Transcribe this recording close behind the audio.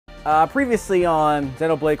Previously on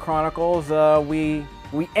Xenoblade Chronicles, we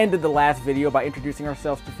ended the last video by introducing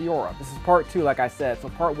ourselves to Fiora. This is part 2, like I said, so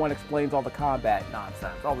part 1 explains all the combat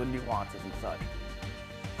nonsense, all the nuances and such.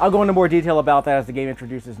 I'll go into more detail about that as the game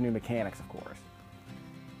introduces new mechanics, of course.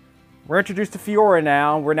 We're introduced to Fiora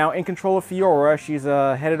now. We're now in control of Fiora. She's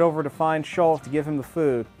headed over to find Shulk to give him the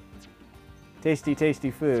food. Tasty,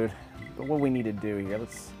 tasty food. But what do we need to do here?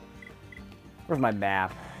 Where's my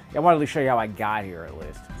map? I wanted to show you how I got here, at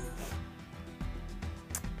least.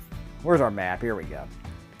 Where's our map? Here we go.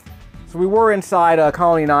 So we were inside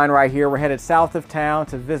Colony 9 right here. We're headed south of town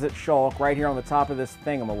to visit Shulk right here on the top of this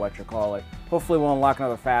thingamawhatchamacallit. Hopefully we'll unlock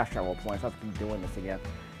another fast travel point, so I have to keep doing this again.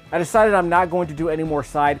 I decided I'm not going to do any more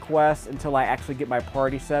side quests until I actually get my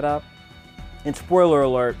party set up. And spoiler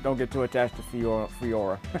alert, don't get too attached to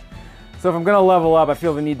Fiora. So if I'm going to level up, I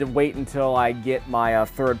feel the need to wait until I get my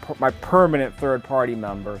permanent third party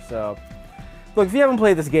member. So, look, if you haven't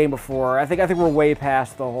played this game before, I think we're way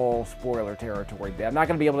past the whole spoiler territory bit. I'm not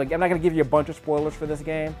going to give you a bunch of spoilers for this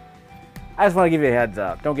game. I just want to give you a heads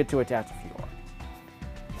up. Don't get too attached to Fiora.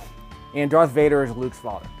 And Darth Vader is Luke's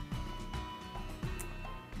father.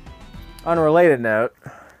 On a related note,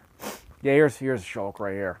 yeah, here's Shulk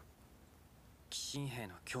right here.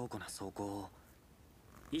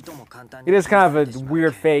 It is kind of a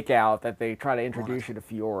weird fake out that they try to introduce you to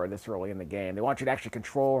Fiora this early in the game. They want you to actually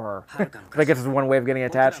control her. I guess it's one way of getting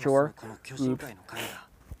attached to her. Oops.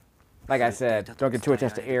 Like I said, don't get too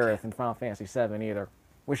attached to Aerith in Final Fantasy VII either.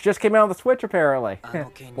 Which just came out on the Switch, apparently.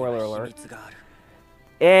 Spoiler alert.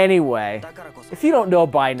 Anyway, if you don't know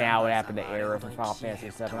by now what happened to Aerith in Final Fantasy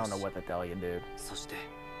VII, I don't know what to tell you, dude.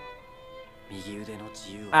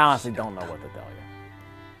 I honestly don't know what to tell you.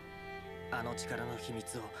 I was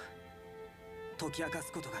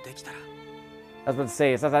about to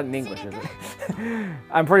say, it's not that in English, is it?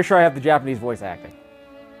 I'm pretty sure I have the Japanese voice acting.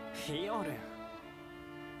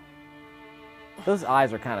 Those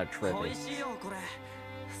eyes are kind of trippy.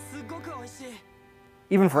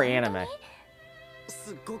 Even for anime.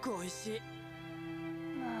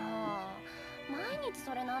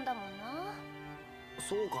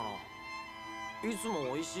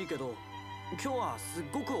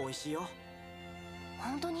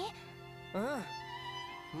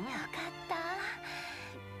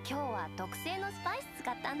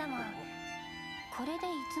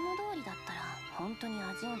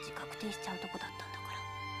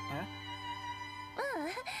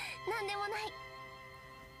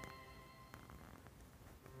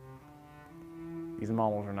 These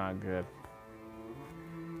models are not good.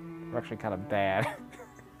 They're actually kind of bad.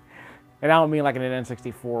 And I don't mean like in an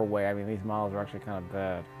N64 way. I mean, these models are actually kind of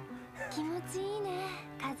bad.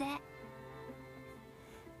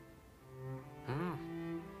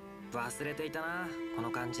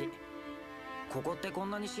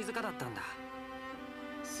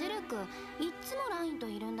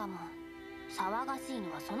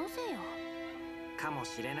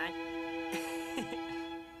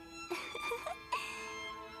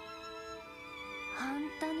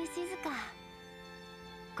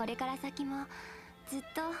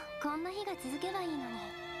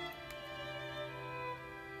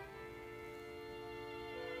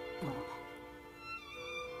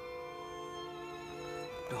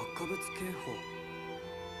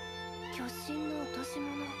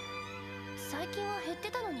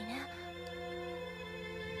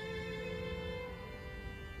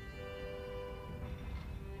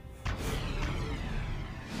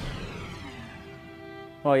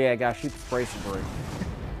 Oh yeah, gotta shoot the spray spree.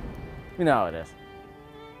 You know how it is.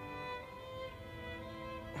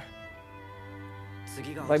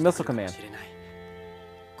 Like Missile Command.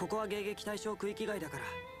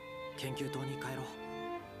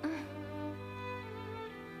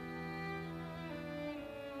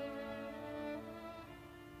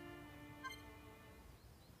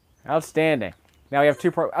 Outstanding. Now we have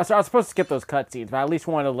two parts. I was supposed to skip those cutscenes, but I at least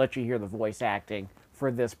wanted to let you hear the voice acting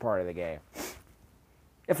for this part of the game.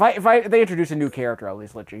 If they introduce a new character, I'll at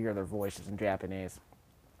least let you hear their voices in Japanese.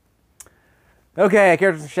 Okay,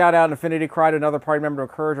 characters shout out an affinity cry to another party member to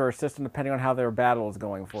encourage or assist them depending on how their battle is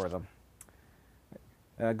going for them.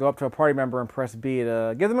 Go up to a party member and press B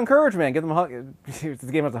to give them encouragement. Give them a hug. This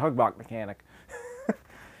game has a hug block mechanic.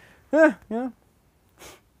 Yeah.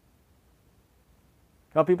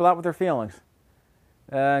 Help people out with their feelings.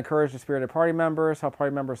 Encourage the spirited party members. Help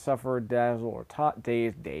party members suffer dazzle or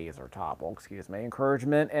daze or topple. Excuse me.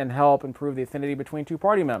 Encouragement and help improve the affinity between two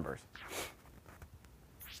party members.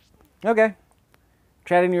 Okay.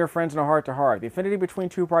 Chatting to your friends in a heart-to-heart. The affinity between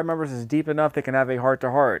two party members is deep enough they can have a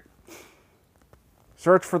heart-to-heart.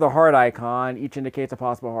 Search for the heart icon. Each indicates a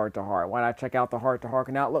possible heart-to-heart. Why not check out the heart-to-heart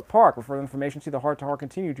in Outlook Park? For further information, see the heart-to-heart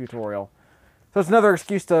continue tutorial. So it's another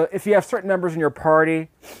excuse to, if you have certain members in your party,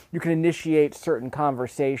 you can initiate certain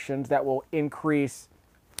conversations that will increase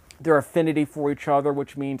their affinity for each other,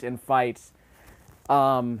 which means in fights,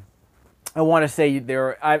 I want to say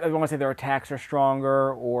their attacks are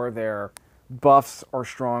stronger or their buffs are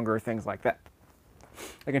stronger, things like that.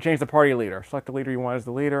 I can change the party leader. Select the leader you want as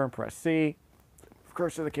the leader and press C.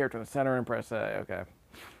 Cursor the character in the center and press A. Okay.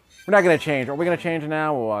 We're not going to change. Are we going to change it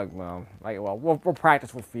now? We'll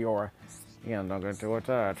practice with Fiora. Yeah, don't go to a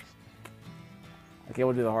touch. Okay,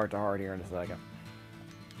 we'll do the heart-to-heart here in a second.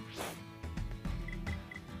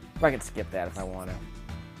 I can skip that if I want to.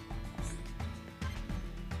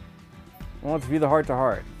 Well, let's view the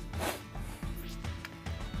heart-to-heart.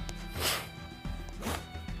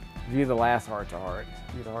 View the last heart-to-heart.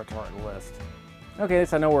 View the heart-to-heart list. Okay, at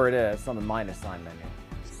least I know where it is. It's on the minus sign menu.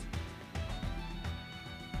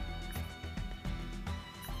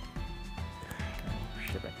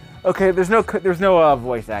 Shipping. Okay, there's no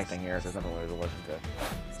voice acting here. There's nothing really to listen to.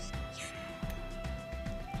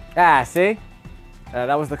 Ah, see?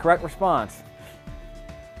 That was the correct response.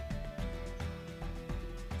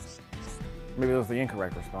 Maybe it was the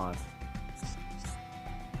incorrect response.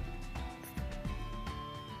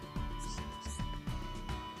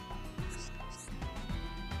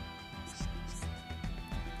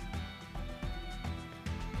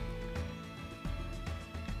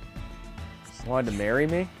 Wanted to marry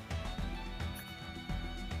me?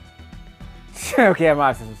 Okay, I'm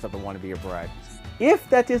not supposed to want to be your bride. If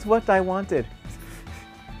that is what I wanted.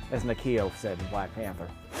 As Nakio said in Black Panther.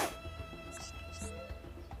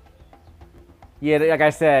 Yeah, like I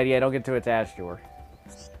said, yeah, don't get too attached to her.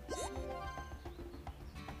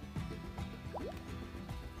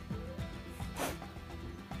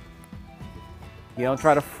 You don't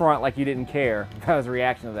try to front like you didn't care. That was a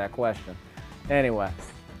reaction to that question. Anyway.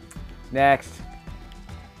 Next.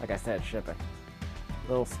 Like I said, shipping.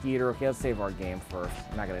 Little Skeeter. Okay, let's save our game first.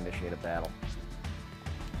 I'm not going to initiate a battle.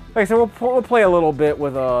 Okay, so we'll play a little bit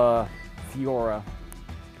with Fiora.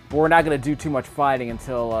 But we're not going to do too much fighting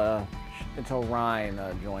until Ryan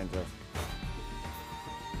joins us.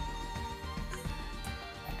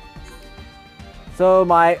 So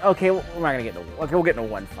okay, we're not going to get into... Okay, we'll get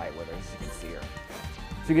into one fight with her, as you can see her.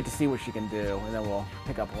 So you get to see what she can do, and then we'll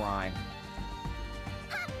pick up Ryan.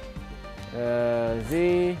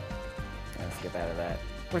 Z. Let's skip out of that.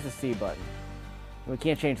 Where's the C button? We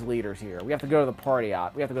can't change leaders here. We have to go to the party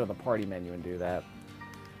op. We have to go to the party menu and do that.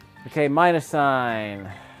 Okay, minus sign.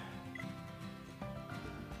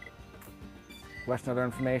 Request other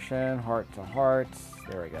information. Heart to hearts.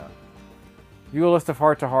 There we go. View a list of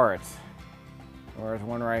heart to hearts. There's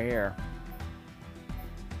one right here.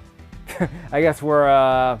 I guess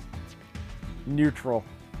we're neutral.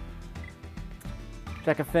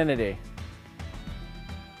 Check affinity.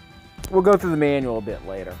 We'll go through the manual a bit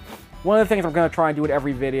later. One of the things I'm going to try and do in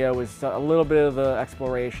every video is a little bit of the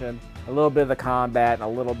exploration, a little bit of the combat, and a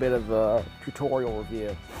little bit of the tutorial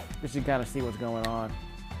review. Just to kind of see what's going on.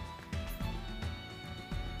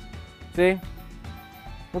 See?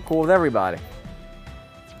 We're cool with everybody.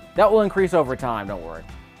 That will increase over time, don't worry.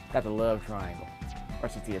 Got the love triangle. Or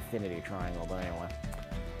it's just the affinity triangle, but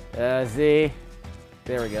anyway. Z.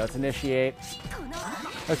 There we go. Let's initiate.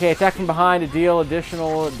 Okay, attack from behind to deal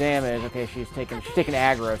additional damage. Okay, she's taking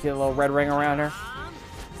aggro. See the little red ring around her?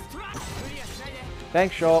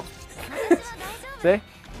 Thanks, Shulk. See?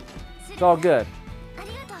 It's all good.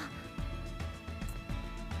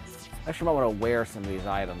 Actually, I might want to wear some of these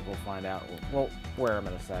items. We'll find out. We'll wear them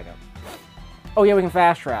in a second. Oh yeah, we can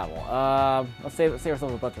fast travel. Let's save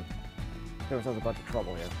ourselves a bunch of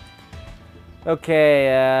trouble here. Okay,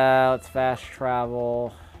 let's fast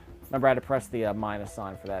travel. Remember, I had to press the minus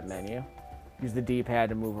sign for that menu. Use the D-pad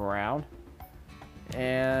to move around.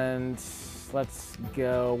 And let's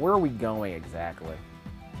go. Where are we going exactly?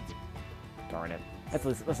 Darn it.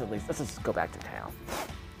 Let's just go back to town.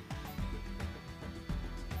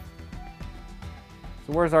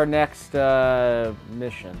 So where's our next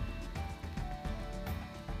mission?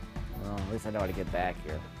 Well, at least I know how to get back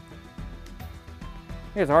here.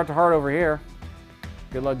 Here's a heart-to-heart over here.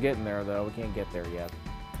 Good luck getting there, though. We can't get there yet.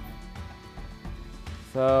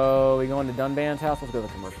 So, we go into Dunban's house. Let's go to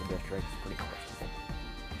the commercial district. It's pretty close.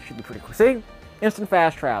 Should be pretty quick. See? Instant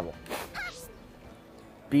fast travel.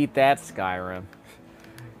 Beat that, Skyrim.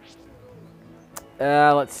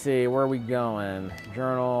 Let's see. Where are we going?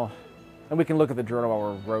 Journal. And we can look at the journal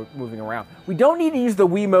while we're moving around. We don't need to use the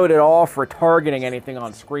Wiimote at all for targeting anything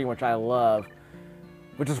on screen, which I love.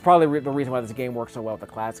 which is probably the reason why this game works so well with the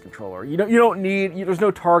classic controller. You don't need, there's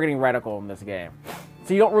no targeting reticle in this game.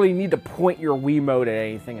 So you don't really need to point your Wiimote at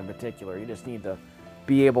anything in particular. You just need to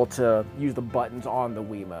be able to use the buttons on the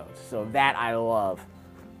Wiimote. So that I love.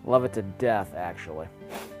 Love it to death, actually.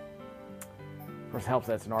 Of course, it helps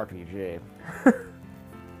that it's an RPG.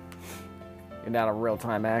 And not a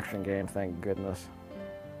real-time action game, thank goodness.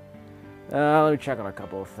 Let me check on a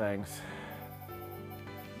couple of things.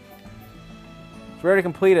 So we already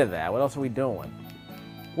completed that. What else are we doing?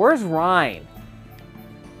 Where's Ryan?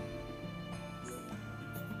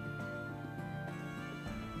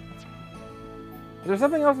 Is there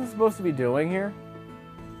something else I'm supposed to be doing here?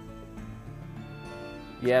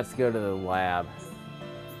 Yeah, let's go to the lab.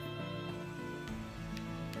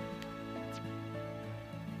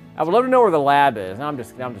 I would love to know where the lab is. Now I'm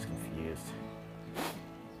just confused.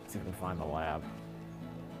 Let's see if we can find the lab.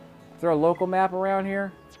 Is there a local map around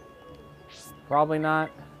here? Probably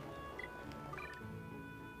not.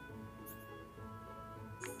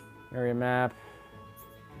 Area map.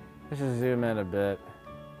 Let's just zoom in a bit.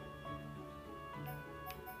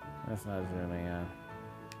 That's not zooming in.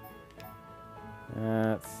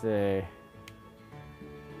 Let's see.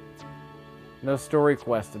 No story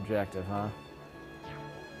quest objective, huh?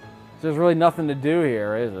 So there's really nothing to do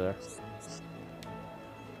here, is there?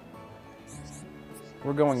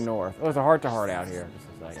 We're going north. Oh, there's a heart-to-heart out here. Just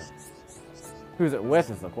a second. Who's it with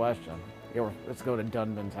is the question. Yeah, let's go to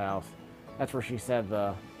Dunban's house. That's where she said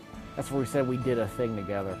that's where we said we did a thing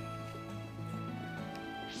together.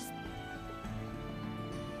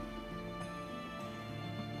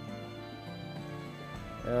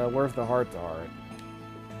 Where's the heart-to-heart?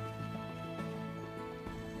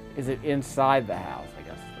 Is it inside the house, I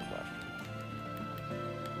guess is the question.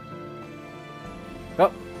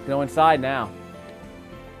 Oh, go inside now.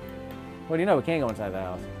 What do you know? We can't go inside the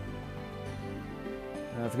house.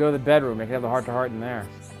 Let's go to the bedroom. We can have the heart-to-heart in there.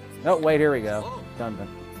 Oh, wait, here we go. Dunban.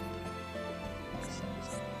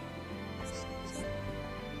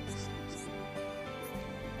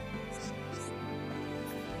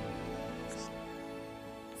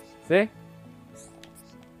 See?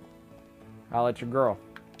 I'll let your girl.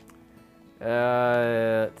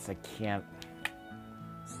 I can't.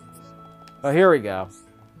 Oh, here we go.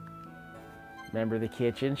 Remember the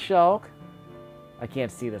kitchen, Shulk? I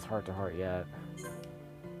can't see this heart-to-heart yet.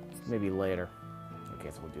 Maybe later. Okay,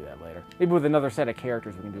 so we'll do that later. Maybe with another set of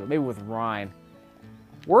characters we can do it. Maybe with Ryan.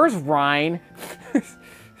 Where's Ryan? He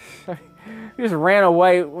just ran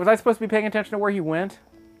away. Was I supposed to be paying attention to where he went?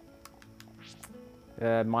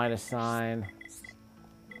 Minus sign.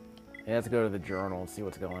 Yeah, let's go to the journal and see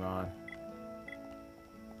what's going on.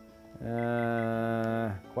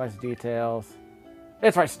 Quest details.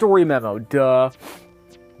 That's right, story memo. Duh.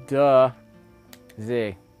 Duh.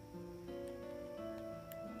 Z.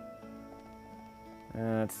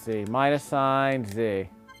 Let's see. Minus sign, Z.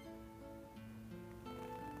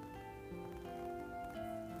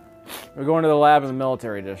 We're going to the lab in the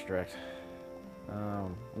military district.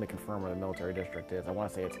 Let me confirm where the military district is. I want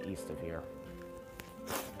to say it's east of here.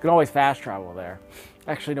 You can always fast travel there.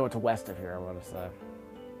 Actually, no, it's west of here, I want to say.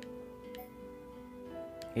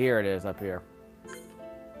 Here it is, up here.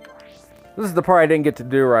 This is the part I didn't get to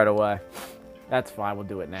do right away. That's fine, we'll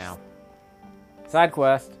do it now. Side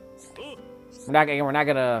quest. We're not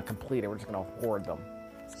gonna complete it, we're just gonna hoard them.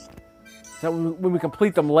 So when we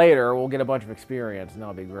complete them later, we'll get a bunch of experience, and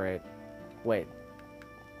that'll be great. Wait.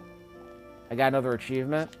 I got another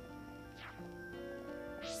achievement?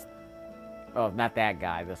 Oh, not that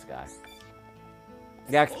guy, this guy.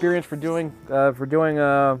 I got experience for doing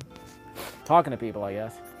talking to people, I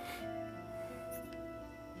guess.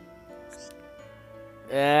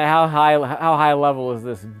 How high level is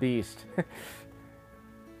this beast?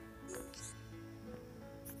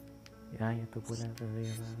 I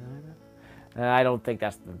don't think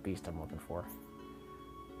that's the beast I'm looking for.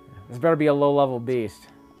 This better be a low-level beast.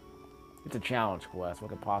 It's a challenge quest. What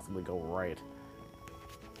could possibly go right?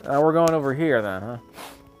 We're going over here then, huh?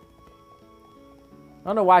 I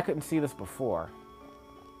don't know why I couldn't see this before.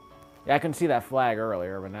 Yeah, I couldn't see that flag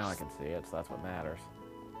earlier, but now I can see it, so that's what matters.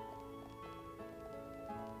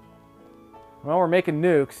 Well, we're making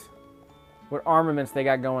nukes. What armaments they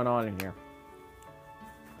got going on in here?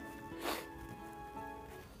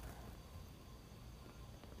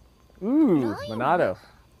 Ooh, Monado.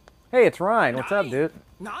 Hey, it's Ryan. What's up, dude?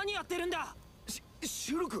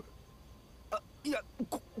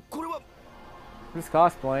 Who's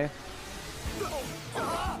cosplaying?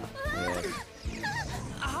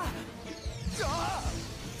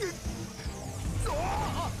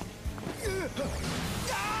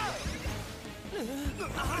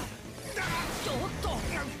 Yeah.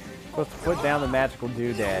 Supposed to put down the magical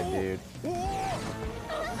doodad, dude.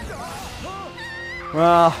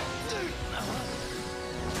 Well,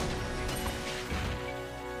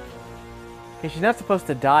 okay, she's not supposed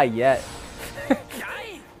to die yet.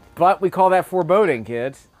 But we call that foreboding,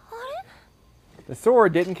 kids. The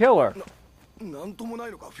sword didn't kill her.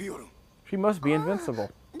 She must be invincible.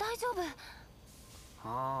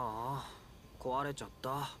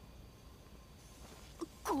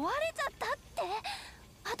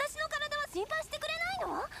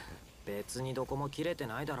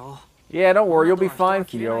 Yeah, don't worry, you'll be fine,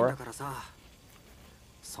 Fiora.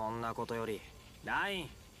 そんなことより、ライン、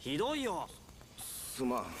ひどいよ。す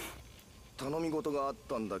まん。頼み事があっ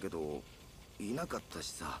たんだけど、いなかったし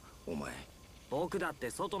さ、お前。僕だって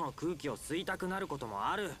外の空気を吸いたくなることも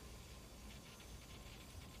ある。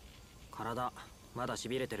体、まだ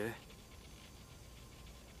痺れてる？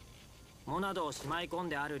モナドをしまい込ん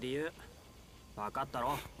である理由、分かった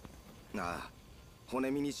ろ？ああ、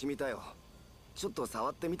骨身に染みたよ。ちょっと触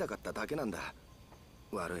ってみたかっただけなんだ。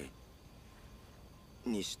悪い。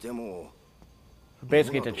にしても。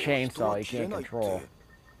Basically, it's a chainsaw you can't control.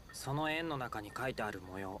 その円の中に書いてある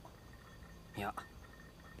模様。いや、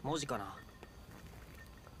文字かな。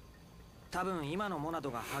多分今のモナ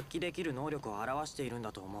ドが発揮できる能力を表しているん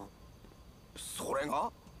だと思う。それ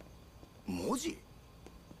が文字？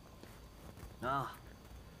ああ、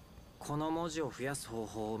この文字を増やす方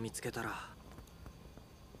法を見つけたら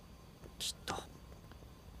きっと。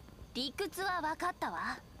理屈は分かった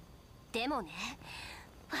わ。でもね、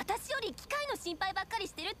私より機械の心配ばっかり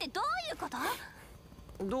してるってどういうこと？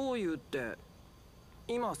どういうって、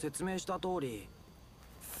今説明した通り。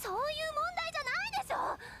そういう問題じゃないでし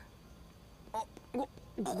ょ。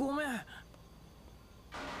ごめん。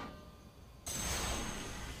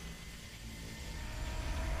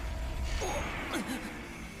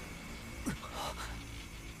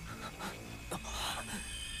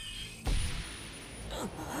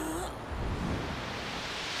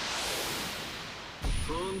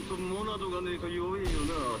ほんとモナドがねえか弱いよ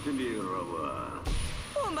な、てめえらは。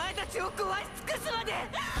お前たちを壊し尽くすまで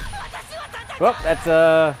私は戦う。 Well, that's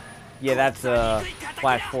yeah, that's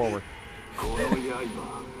flash forward. この刃、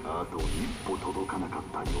あと一歩届かなかっ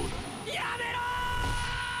たようだ。やめろ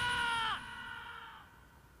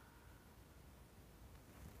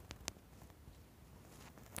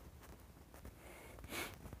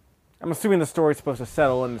I'm assuming the story's supposed to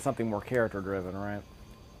settle into something more character-driven, right?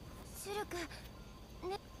 シュルク、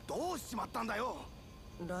ね、どうしちまったんだよ。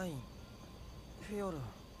ライン、フィオル。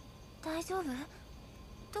大丈夫？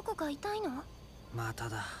どこか痛いの？また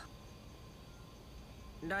だ。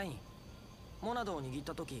ライン、モナドを握っ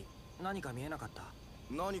た時、何か見えなかった？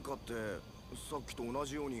何かって、さっきと同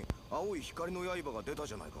じように青い光の刃が出た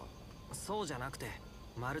じゃないか。そうじゃなくて、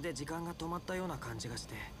まるで時間が止まったような感じがし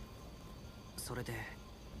て。それで。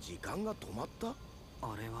時間が止まった？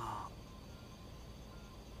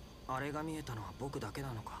あれが見えたのは僕だけ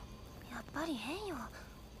なのか。やっぱり変よ。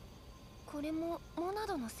これもモナ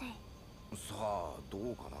ドのせい？さあ、ど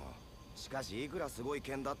うかな。しかしいくらすごい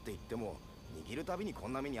剣だって言っても、握るたびにこ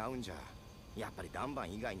んな目に遭うんじゃ、やっぱりダンバ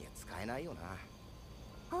ン以外には使えないよな。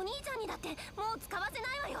お兄ちゃんにだってもう使わせ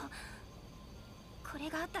ないわよ。これ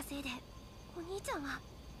があったせいでお兄ちゃんは。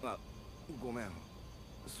あ、ごめん。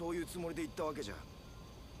そういうつもりで言ったわけじゃ。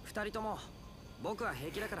二人とも、僕は平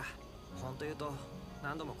気だから。本当言うと、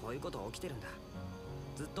何度もこういうこと起きてるんだ。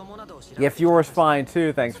ずっとモナドを知らない。Yeah, Fiora's fine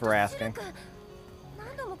too, thanks for asking.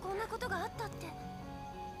 何度もこんなことがあったって。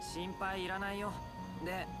心配いらないよ。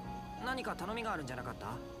で、何か頼みがあるんじゃなかった？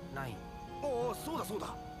ライン。おお、そうだそう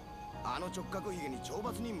だ。あの直角ひげに懲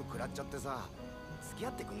罰任務食らっちゃってさ、付き合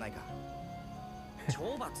ってくんないか。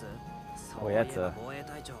懲罰？ Oh, that's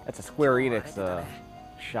a Square Enix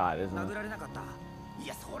shot, isn't it? 殴られなかった？い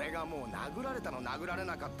や、それがもう殴られたの殴られ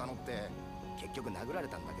なかったのって結局殴られ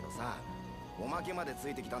たんだけどさ、おまけまでつ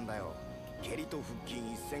いてきたんだよ。蹴りと腹筋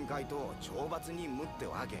1000回と懲罰任務って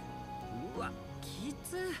わけ。うわ、き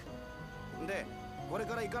つ。で、これ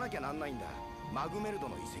から行かなきゃなんないんだ。マグメルド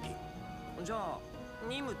の遺跡。じゃあ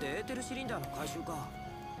任務ってエーテルシリンダーの回収か。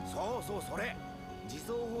そうそう、それ自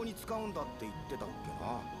走砲に使うんだって言ってたっけ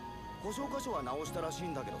な。故障箇所は直したらしい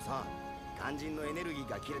んだけどさ、肝心のエネルギー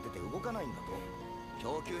が切れてて動かないんだと。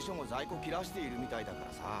供給所も在庫切らしているみたいだか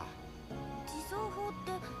らさ。自走砲っ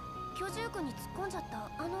て居住区に突っ込んじゃった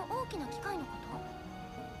あの大きな機械のこ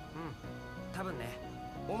と？うん、多分ね。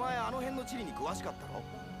お前あの辺の地理に詳しかったろ？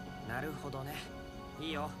なるほどね。い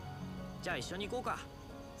いよ。じゃあ一緒に行こうか。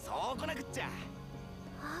そうこなくっちゃ。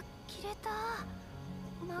あ、切れた。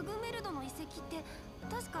マグメルドの遺跡って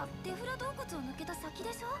確かデフラ洞窟を抜けた先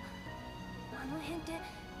でしょ？あの辺って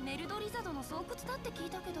メルドリザドの巣窟だって聞い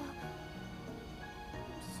たけど、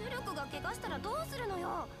シュルクが怪我したらどうするの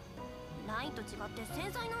よ。ラインと違って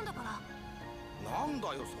繊細なんだから。なんだ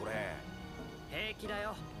よそれ。平気だ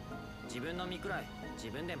よ。自分の身くらい自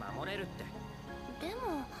分で守れるって。で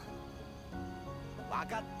も分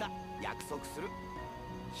かった、約束する。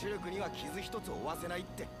シュルクには傷一つ負わせないっ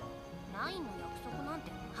て。ラインの約束なん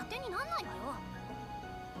て当てになんないわよ。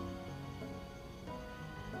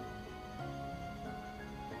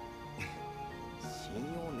信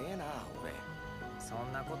用ねえな俺。そ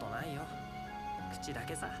んなことないよ。口だ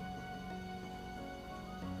けさ。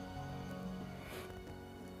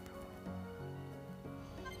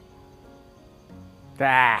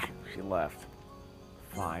Ah, she left.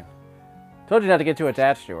 Fine. Told you not to get too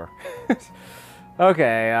attached to her.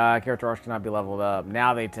 Okay, character arcs cannot be leveled up.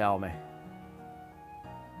 Now they tell me.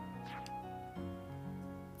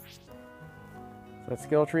 So that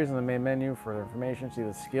skill trees in the main menu for information. See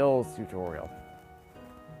the skills tutorial.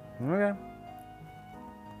 Okay.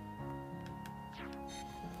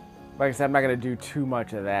 Like I said, I'm not going to do too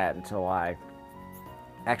much of that until I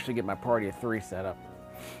actually get my party of 3 set up.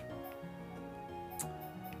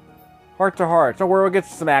 Heart to heart. So we'll get to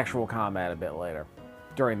some actual combat a bit later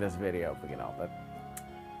during this video if we can help it.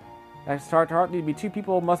 Next, heart to heart need to be 2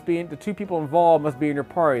 people. The 2 people involved must be in your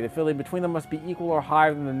party. The feeling between them must be equal or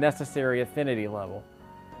higher than the necessary affinity level.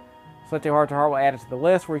 Selecting heart to heart will add it to the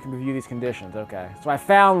list where you can review these conditions. Okay, so I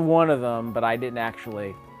found one of them, but I didn't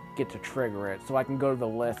actually get to trigger it. So I can go to the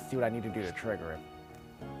list and see what I need to do to trigger it.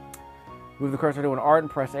 Move the cursor to an art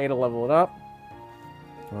and press A to level it up.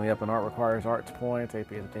 Only up an art requires arts points.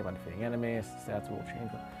 AP is obtained by defeating enemies. Stats will change.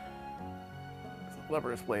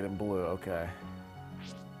 Lever displayed in blue. Okay.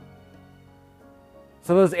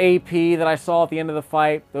 So those AP that I saw at the end of the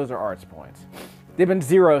fight, those are arts points. They've been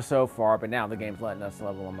 0 so far, but now the game's letting us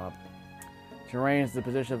level them up. To arrange the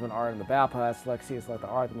position of an art in the battle pass, select C to select the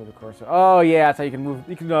art to move the cursor. Oh yeah, that's how you can move.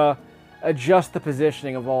 You can adjust the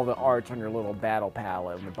positioning of all the arts on your little battle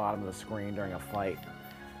palette on the bottom of the screen during a fight.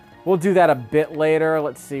 We'll do that a bit later.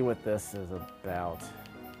 Let's see what this is about.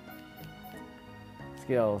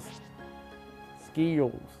 Skills.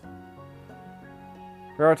 Skills.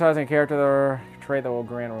 Prioritizing a character trait that will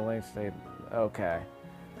grant a relate state. Okay.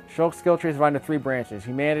 Shulk's skill tree is divided into 3 branches.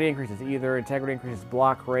 Humanity increases either, integrity increases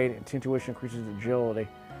block rate, and intuition increases agility.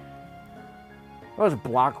 What is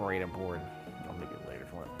block rate important? I'll make it later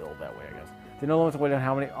if you want to build that way, I guess. There's no limits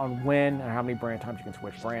on when and how many times you can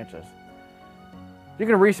switch branches. You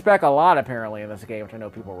can respec a lot, apparently, in this game, which I know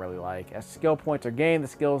people really like. As skill points are gained, the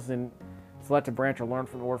skills in selected branch are learned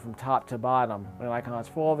from top to bottom. When an icon is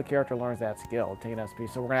full, the character learns that skill. Take an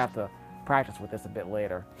SP, so we're going to have to practice with this a bit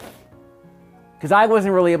later. Because I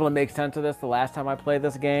wasn't really able to make sense of this the last time I played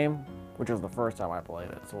this game, which was the first time I played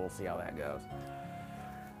it, so we'll see how that goes.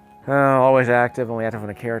 Always active, only active when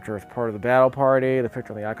a character is part of the battle party. The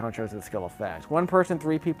picture on the icon shows the skill effects. 1 person,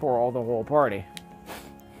 3 people, or all the whole party.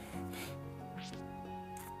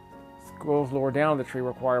 Scrolls lower down the tree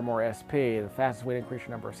require more SP. The fastest way to increase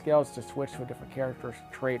your number of skills is to switch to a different character's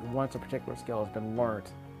trait once a particular skill has been learned.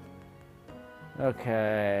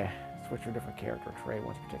 Okay. Switch to a different character trait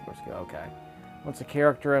once a particular skill. Okay. Once a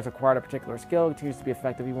character has acquired a particular skill, it continues to be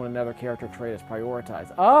effective even when another character trait is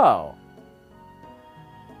prioritized. Oh!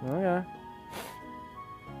 Okay.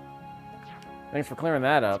 Thanks for clearing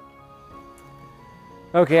that up.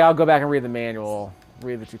 Okay, I'll go back and read the manual,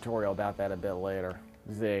 read the tutorial about that a bit later.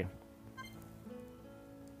 Z.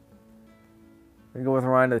 We can go with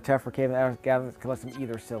Ryan to the Tefra Cave and gather collect some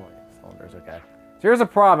ether cylinders. Okay. So here's a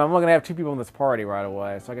problem. I'm only going to have 2 people in this party right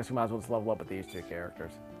away, so I guess we might as well just level up with these 2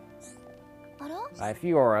 characters. Hi,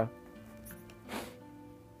 Fiora.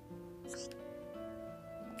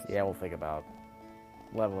 Yeah, we'll think about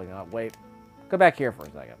leveling up. Wait. Go back here for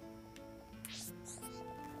a second.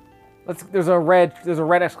 There's a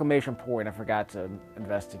red exclamation point I forgot to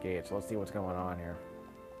investigate, so let's see what's going on here.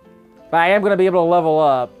 But I am going to be able to level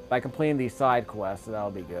up by completing these side quests, so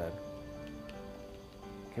that'll be good.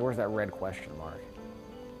 Okay, where's that red question mark?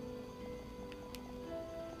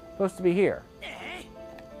 Supposed to be here.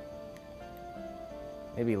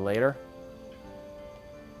 Maybe later?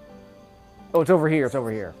 Oh, it's over here. It's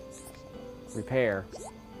over here. Repair.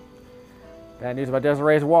 Bad news about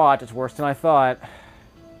Desiree's watch. It's worse than I thought.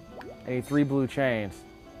 I need 3 blue chains.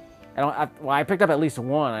 Well, I picked up at least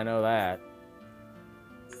 1. I know that.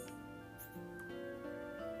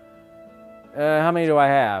 How many do I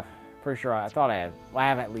have? Pretty sure I thought I had. Well, I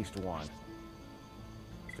have at least 1. Let's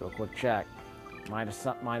do a quick check.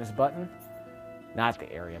 Minus button. Not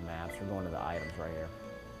the area maps. We're going to the items right here.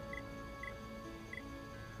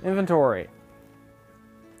 Inventory.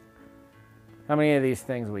 How many of these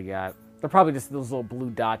things we got? They're probably just those little blue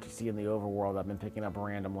dots you see in the overworld I've been picking up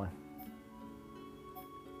randomly.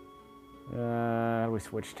 How do we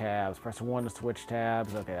switch tabs? Press 1 to switch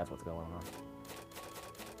tabs. Okay, that's what's going on.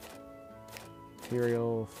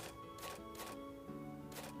 Materials.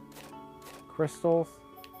 Crystals.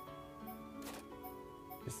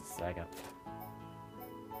 Just a second.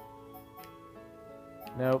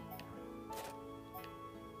 Nope.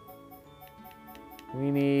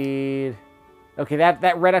 We need... Okay,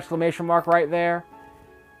 that red exclamation mark right there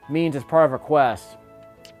means it's part of a quest.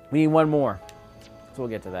 We need one more. So we'll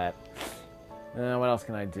get to that. What else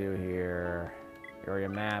can I do here? Area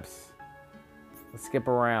maps. Let's skip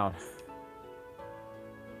around.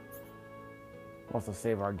 Also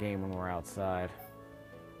save our game when we're outside.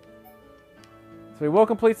 So we will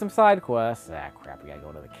complete some side quests. Ah, crap, we gotta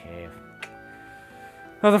go to the cave.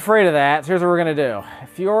 I was afraid of that. So here's what we're gonna do.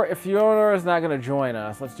 If Fiora is not gonna join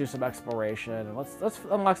us, let's do some exploration and let's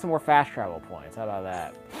unlock some more fast travel points. How about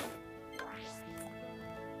that?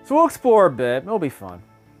 So we'll explore a bit. It'll be fun.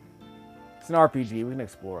 It's an RPG. We can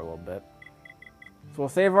explore a little bit. So we'll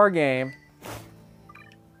save our game.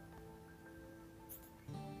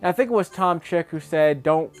 And I think it was Tom Chick who said,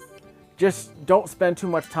 don't spend too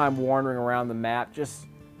much time wandering around the map. Just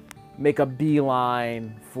make a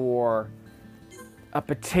beeline for a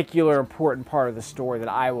particular important part of the story that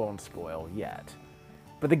I won't spoil yet.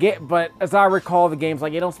 But as I recall, the game's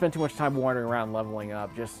like, you don't spend too much time wandering around leveling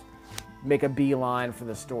up. Just make a beeline for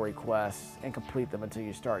the story quests and complete them until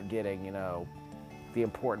you start getting, you know, the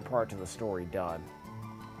important parts of the story done.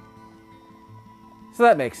 So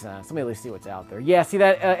that makes sense. Let me at least see what's out there. Yeah, see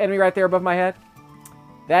that enemy right there above my head?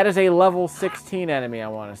 That is a level 16 enemy, I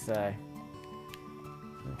want to say.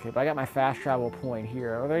 Okay, but I got my fast travel point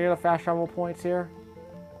here. Are there any other fast travel points here?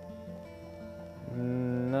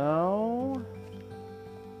 No.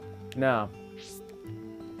 No.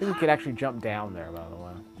 I think we could actually jump down there, by the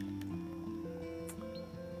way.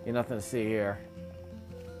 Yeah, nothing to see here.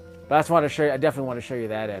 But I just wanted to show you, I definitely want to show you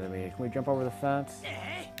that enemy. Can we jump over the fence?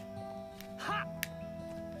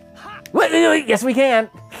 What? Yes, we can!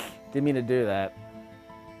 Didn't mean to do that.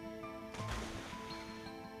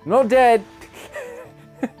 No, dead!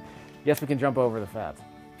 Yes, we can jump over the fence.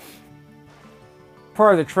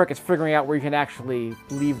 Part of the trick is figuring out where you can actually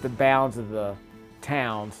leave the bounds of the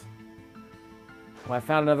towns. Well, I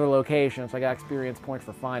found another location, so I got experience points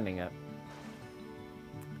for finding it.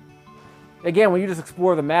 Again, when you just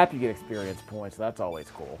explore the map, you get experience points, so that's always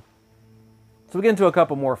cool. So we get into a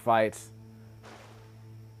couple more fights.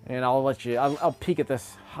 And I'll peek at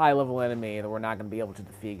this high-level enemy that we're not going to be able to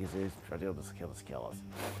defeat because he'll just kill us.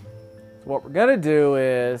 So what we're going to do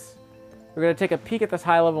is, we're going to take a peek at this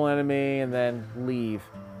high-level enemy and then leave.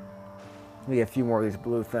 We get a few more of these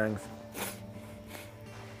blue things.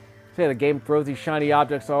 So yeah, the game throws these shiny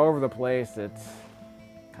objects all over the place. It's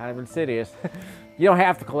kind of insidious. You don't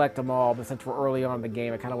have to collect them all, but since we're early on in the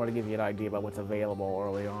game, I kind of want to give you an idea about what's available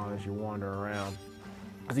early on as you wander around.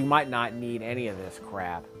 Because you might not need any of this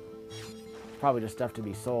crap. It's probably just stuff to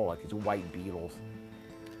be sold, like these white beetles.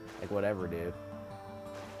 Like whatever, dude.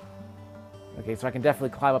 Okay, so I can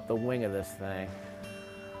definitely climb up the wing of this thing.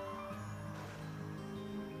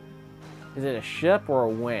 Is it a ship or a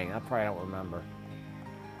wing? I probably don't remember.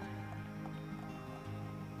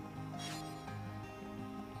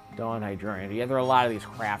 Dawn Hydrangea. Yeah, there are a lot of these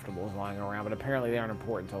craftables lying around, but apparently they aren't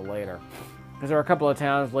important until later. Because there are a couple of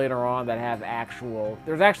towns later on that have actual...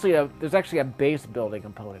 There's actually a base building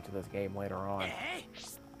component to this game later on.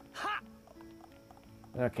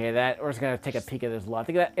 Okay, we're just going to take a peek at his level. I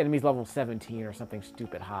think that enemy's level 17 or something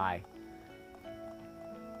stupid high.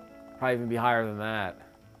 Probably even be higher than that.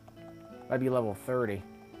 Might be level 30.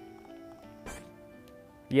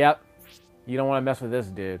 Yep. You don't want to mess with this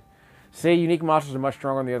dude. Say unique monsters are much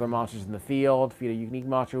stronger than the other monsters in the field. Defeat a unique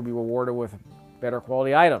monster will be rewarded with better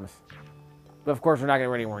quality items. But of course, we're not going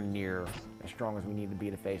to get anywhere near as strong as we need to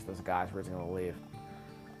be to face those guys. We're just going to leave.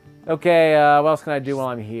 Okay, what else can I do while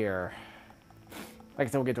I'm here? Like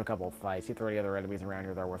I said, we'll get to a couple of fights. See if there are any other enemies around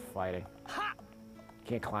here that are worth fighting.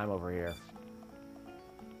 Can't climb over here.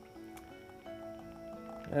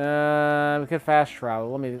 We could fast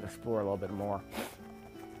travel. Let me explore a little bit more.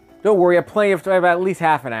 Don't worry, I have plenty of time, about at least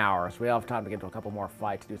half an hour, so we have time to get to a couple more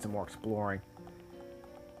fights, do some more exploring.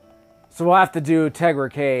 So we'll have to do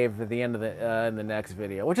Tegra Cave at the end of in the next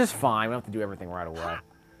video, which is fine. We don't have to do everything right away.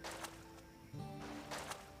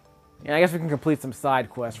 Yeah, I guess we can complete some side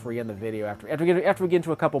quests for you in the video after we get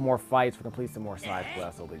into a couple more fights. We complete some more side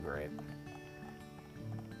quests. It'll be great.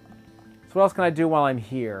 So what else can I do while I'm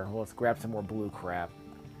here? Well, let's grab some more blue crap.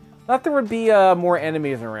 I thought there would be more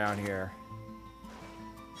enemies around here.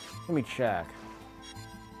 Let me check.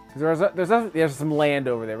 There's some land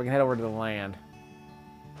over there. We can head over to the land.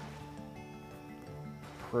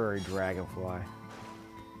 Prairie dragonfly.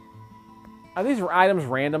 Are these items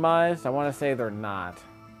randomized? I want to say they're not.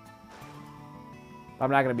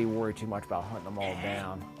 I'm not going to be worried too much about hunting them all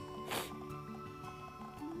down.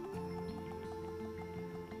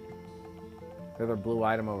 Another blue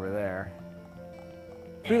item over there.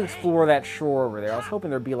 We can explore that shore over there. I was hoping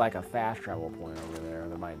there'd be like a fast travel point over there.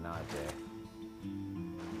 There might not be.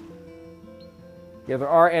 Yeah, there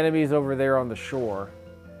are enemies over there on the shore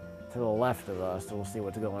to the left of us, so we'll see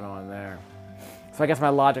what's going on there. So I guess my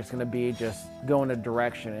logic's going to be just go in a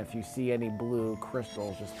direction. If you see any blue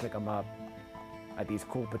crystals, just pick them up. Like these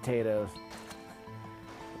cool potatoes.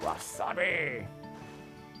 Wasabi!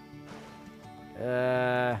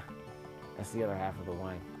 That's the other half of the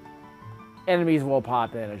wing. Enemies will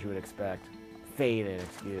pop in, as you would expect. Fade in,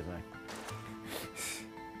 excuse me.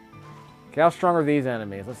 Okay, how strong are these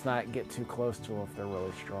enemies? Let's not get too close to them if they're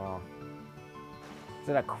really strong. Is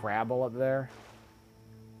that a crabble up there?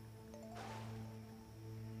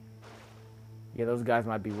 Yeah, those guys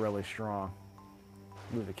might be really strong.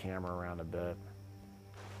 Move the camera around a bit.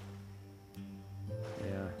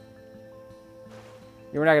 Yeah.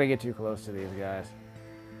 We're not going to get too close to these guys.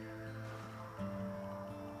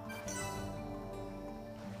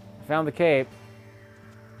 Found the cape.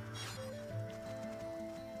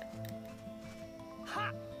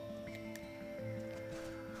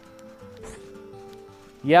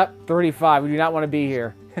 Yep, 35. We do not want to be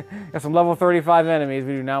here. Got some level 35 enemies.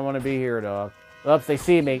 We do not want to be here, dog. Oops, they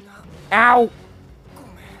see me. Ow!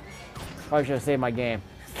 Probably should have saved my game.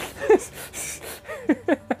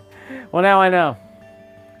 Well, now I know.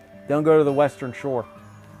 Don't go to the western shore.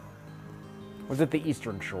 Was it the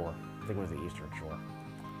eastern shore? I think it was the eastern shore.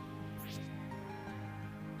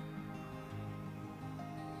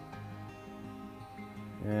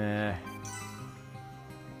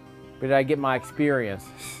 But did I get my experience?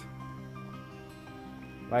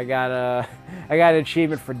 I got an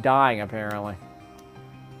achievement for dying, apparently.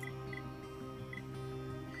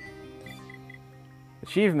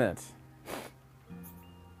 Achievements.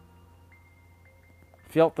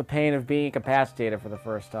 Felt the pain of being incapacitated for the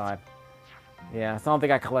first time. Yeah, so I don't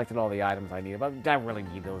think I collected all the items I needed, but I really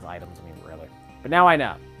need those items, I mean, really. But now I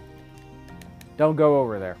know. Don't go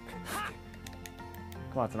over there.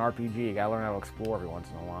 Come on, it's an RPG. You gotta learn how to explore every once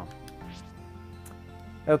in a while.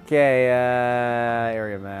 Okay,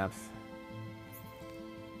 area maps.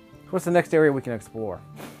 What's the next area we can explore?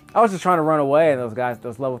 I was just trying to run away, and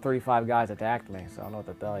those level 35 guys attacked me, so I don't know what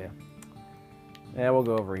to tell you. Yeah, we'll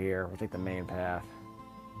go over here. We'll take the main path.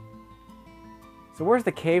 So where's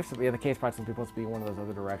the cave? Yeah, the cave's probably supposed to be one of those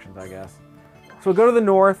other directions, I guess. So we'll go to the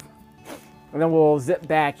north, and then we'll zip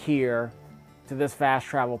back here to this fast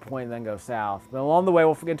travel point and then go south. But along the way,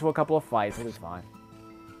 we'll get into a couple of fights. It'll be fine.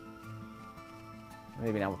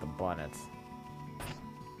 Maybe not with the bunnets.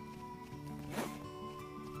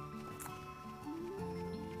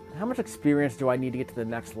 How much experience do I need to get to the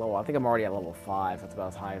next level? I think I'm already at level 5. That's about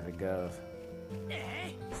as high as it goes.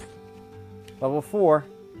 Level 4.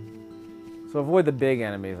 So avoid the big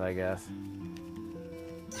enemies, I guess.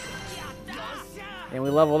 And we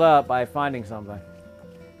leveled up by finding something.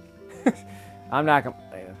 I'm not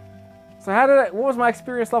complaining. So what was my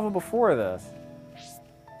experience level before this?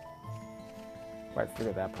 Quite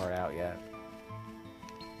figured that part out yet.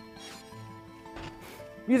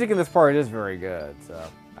 Music in this part is very good, so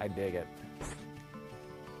I dig it.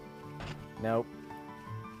 Nope.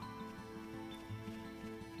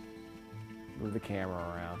 Move the camera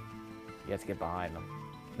around. You have to get behind them.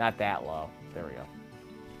 Not that low. There we go.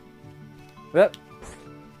 Yep.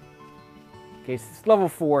 Okay, so level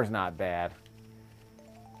 4 is not bad.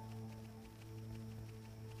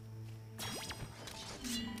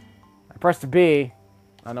 I pressed B.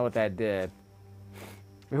 I don't know what that did.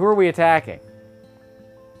 But who are we attacking?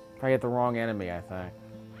 Probably hit the wrong enemy, I think.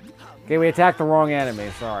 Okay, we attacked the wrong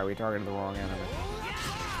enemy. Sorry, we targeted the wrong enemy.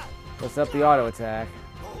 Let's up the auto attack.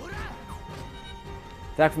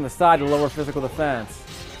 Attack from the side to lower physical defense.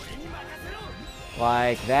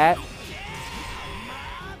 Like that.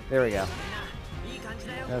 There we go.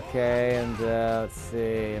 Okay, and let's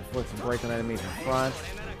see. Inflict some break on enemies in front.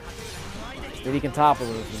 Then he can topple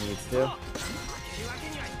them if he needs to.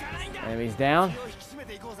 Enemies down.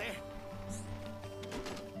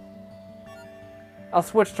 I'll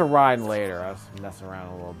switch to Rhine later. I'll just mess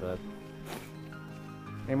around a little bit.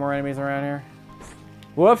 Any more enemies around here?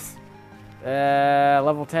 Whoops!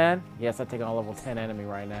 Level 10? Yes, I'm taking on a level 10 enemy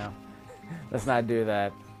right now. Let's not do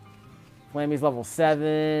that. Flamey's level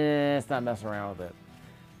 7. Let's not mess around with it.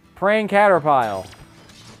 Praying Caterpillar.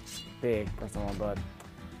 Big. Press the wrong button.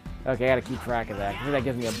 Okay, I gotta keep track of that. I think that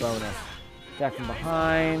gives me a bonus. Attack from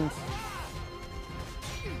behind.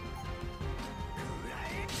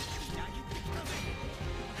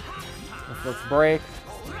 Let's break.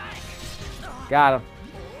 Got him.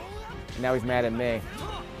 Now he's mad at me.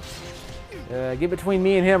 Get between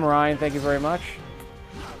me and him, Ryan. Thank you very much.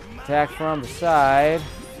 Attack from the side.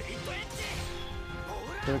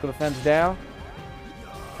 Critical defense down.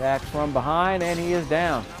 Attack from behind, and he is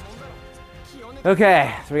down.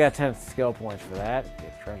 Okay, so we got 10 skill points for that.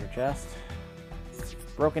 Get treasure chest.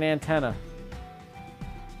 Broken antenna.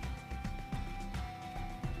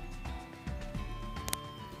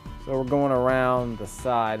 So we're going around the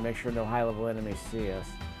side. Make sure no high-level enemies see us.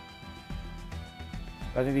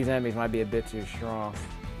 I think these enemies might be a bit too strong.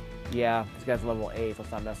 Yeah, this guy's level 8, so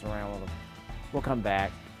let's not mess around with him. We'll come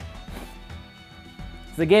back.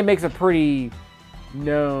 So the game makes it pretty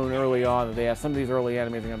known early on that some of these early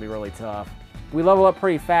enemies are going to be really tough. We level up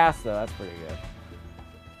pretty fast, though. That's pretty good.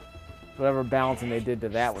 Whatever balancing they did to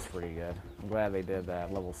that was pretty good. I'm glad they did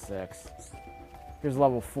that. Level 6. Here's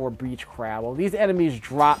level 4 beach crab. Well, these enemies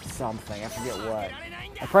dropped something. I forget what.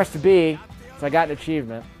 I pressed B, so I got an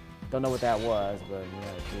achievement. Don't know what that was, but we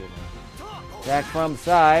got an achievement. Attack from the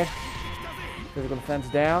side. Physical defense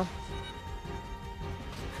down.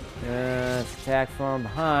 Attack from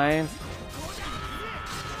behind.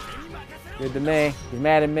 Good to me. He's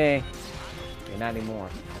mad at me. Okay, not anymore.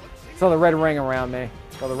 Saw the red ring around me.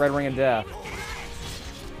 Saw the red ring of death.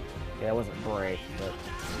 Yeah, it wasn't break, but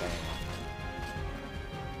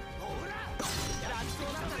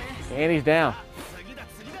and he's down. So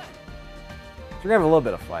we're gonna have a little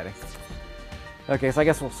bit of fighting. Okay, so I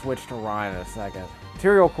guess we'll switch to Ryan in a second.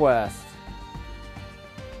 Material quest.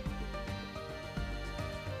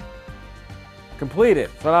 Completed.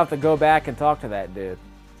 So I don't have to go back and talk to that dude.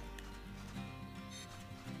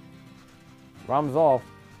 Problem's solved.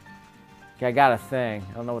 Okay, I got a thing.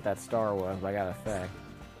 I don't know what that star was, but I got a thing.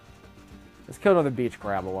 Let's kill another beach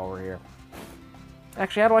crab while we're here.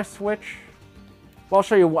 Actually, how do I switch? Well, I'll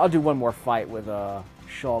show you. I'll do one more fight with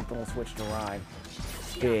Shulk, then we'll switch to Ryan.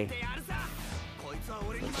 B. Okay,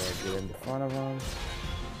 get in front of him.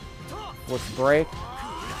 Let's break.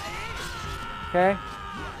 Okay.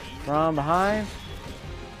 From behind.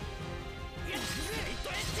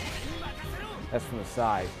 That's from the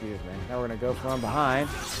side, excuse me. Now we're going to go from behind.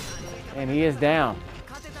 And he is down.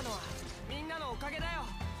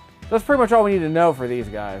 That's pretty much all we need to know for these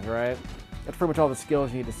guys, right? That's pretty much all the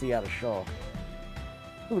skills you need to see out of Shulk.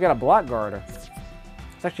 Ooh, we got a block garter. Let's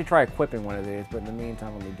actually try equipping one of these, but in the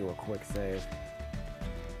meantime, let me do a quick save.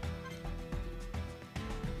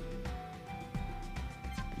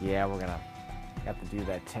 Yeah, we're gonna have to do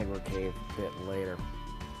that Tegra Cave bit later.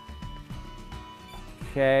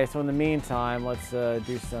 Okay, so in the meantime, let's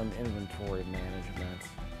do some inventory management.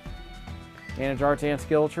 Manage arts and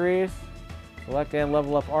skill trees. Select and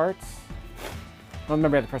level up arts. Oh,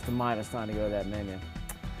 remember, I have to press the minus sign to go to that menu.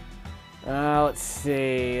 Let's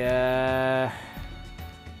see.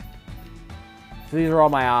 So these are all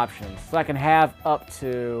my options. So I can have up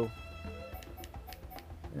to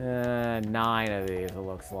 9 of these, it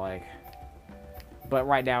looks like. But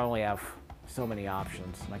right now I only have so many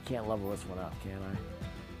options. And I can't level this one up, can I?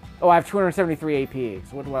 Oh, I have 273 AP.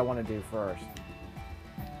 So what do I want to do first?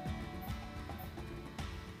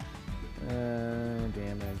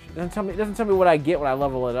 Damage. It doesn't tell me what I get when I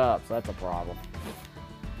level it up, so that's a problem.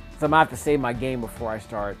 So I might have to save my game before I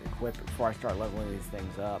start leveling these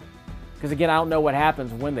things up. Because again, I don't know what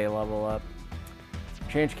happens when they level up.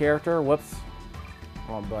 Change character. Whoops.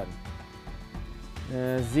 Wrong button.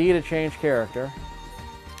 Z to change character.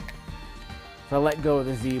 So I let go of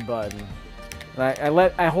the Z button.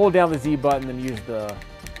 I hold down the Z button and use the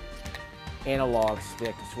analog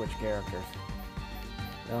stick to switch characters.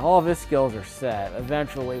 Now, all of his skills are set.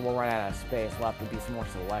 Eventually, we'll run out of space. We'll have to be some more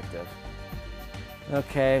selective.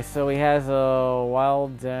 Okay, so he has a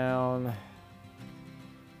wild down,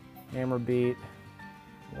 hammer beat,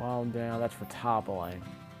 wild down. That's for toppling.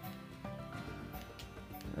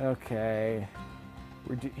 Okay,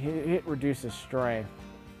 hit reduces strength.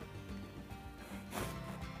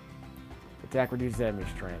 Attack reduces enemy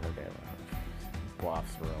strength. Okay,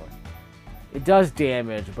 buffs really. It does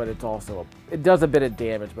damage, but it's also it does a bit of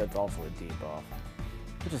damage, but it's also a debuff,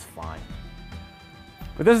 which is fine.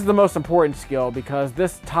 But this is the most important skill because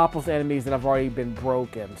this topples enemies that have already been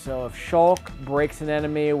broken. So if Shulk breaks an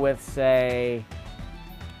enemy with, say,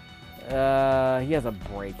 he has a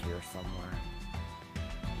break here somewhere.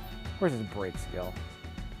 Where's his break skill?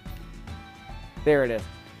 There it is.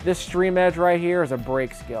 This stream edge right here is a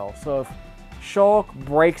break skill. So if Shulk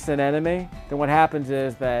breaks an enemy, then what happens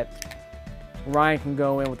is that Ryan can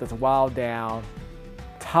go in with this wild down,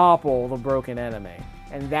 topple the broken enemy,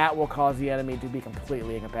 and that will cause the enemy to be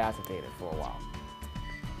completely incapacitated for a while.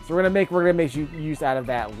 So we're gonna make use out of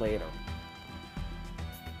that later.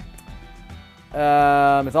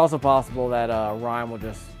 It's also possible that Ryan will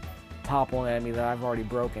just topple an enemy that I've already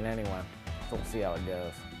broken anyway. So we'll see how it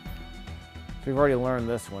goes. So we've already learned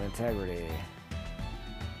this one, integrity.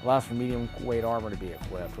 Allows for medium weight armor to be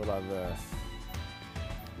equipped. What about this?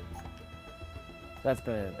 That's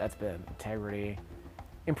been integrity.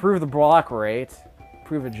 Improve the block rate.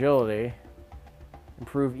 Improve agility.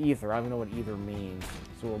 Improve ether. I don't know what ether means,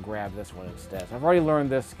 so we'll grab this one instead. So I've already learned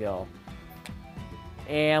this skill.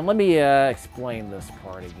 And let me explain this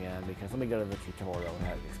part again, because let me go to the tutorial and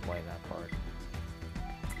have to explain that part.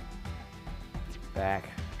 Back.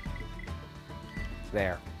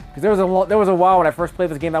 There. Because there was a while when I first played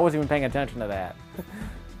this game, I wasn't even paying attention to that.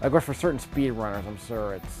 Of course, for certain speedrunners, I'm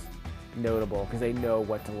sure it's notable, because they know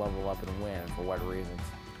what to level up and when, for what reasons.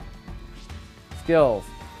 Skills.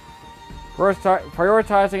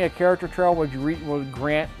 Prioritizing a character trail will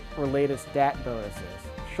grant related stat bonuses.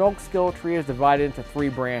 Shulk's skill tree is divided into 3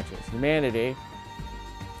 branches. Humanity,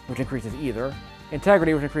 which increases either.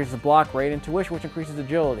 Integrity, which increases block rate. Intuition, which increases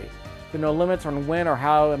agility. There are no limits on when or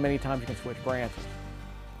how many times you can switch branches.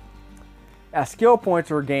 As skill points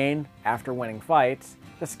are gained after winning fights,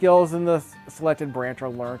 the skills in the selected branch are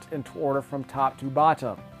learnt in order from top to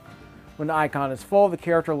bottom. When the icon is full, the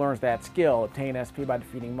character learns that skill. Obtain SP by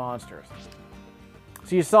defeating monsters.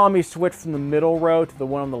 So you saw me switch from the middle row to the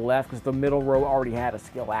one on the left because the middle row already had a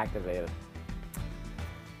skill activated.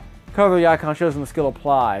 Color of the icon shows when the skill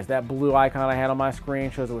applies. That blue icon I had on my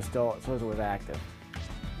screen shows it was active.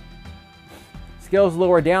 Skills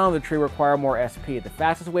lower down the tree require more SP. The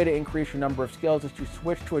fastest way to increase your number of skills is to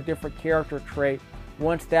switch to a different character trait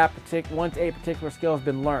once a particular skill has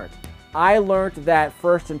been learned. I learned that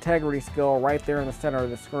first integrity skill right there in the center of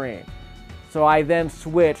the screen. So I then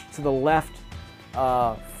switched to the left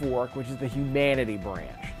fork, which is the humanity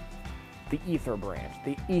branch, the ether branch,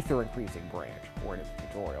 the ether increasing branch, according to the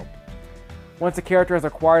tutorial. Once a character has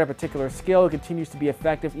acquired a particular skill, it continues to be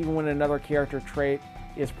effective even when another character trait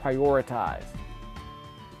is prioritized.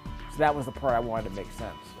 So that was the part I wanted to make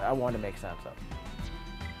sense. Of.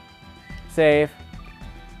 Save.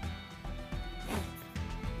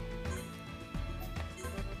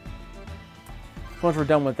 Once we're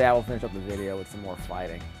done with that, we'll finish up the video with some more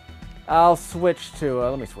fighting. I'll switch to,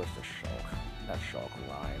 let me switch to Shulk. That's Shulk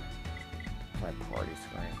Line. My party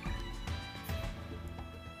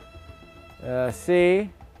screen. C.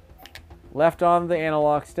 Left on the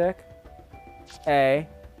analog stick. A.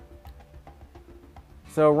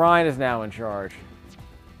 So Ryan is now in charge.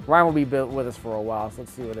 Ryan will be with us for a while, so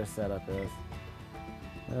let's see what his setup is.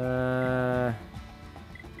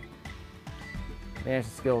 Manage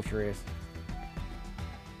the skill trees.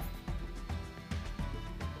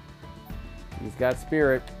 He's got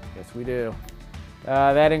spirit. Yes, we do.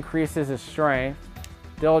 That increases his strength.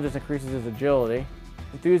 Diligence increases his agility.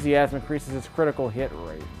 Enthusiasm increases his critical hit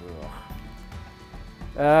rate.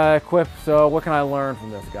 Equip. So what can I learn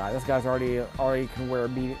from this guy? This guy's already can wear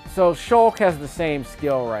medium. So Shulk has the same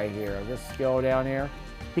skill right here. This skill down here.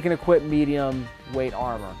 He can equip medium weight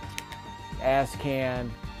armor, as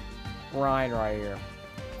can Ryan right here.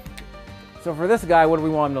 So for this guy, what do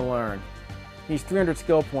we want him to learn? He needs 300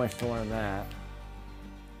 skill points to learn that.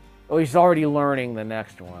 Oh, he's already learning the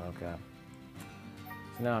next one. Okay.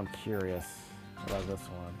 So now I'm curious about this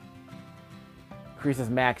one. Increases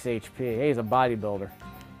max HP. Hey, he's a bodybuilder.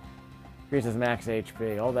 Increases max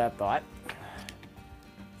HP. Hold that thought.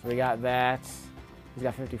 So we got that. He's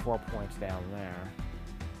got 54 points down there.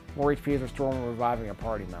 More HP is restored when reviving a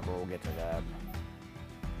party member. We'll get to that.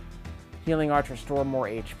 Healing arts restore more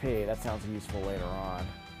HP. That sounds useful later on.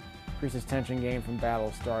 Increases tension gain from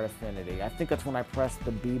battle start affinity. I think that's when I press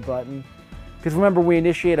the B button. Because remember, we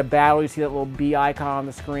initiate a battle, you see that little B icon on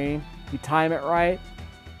the screen. You time it right,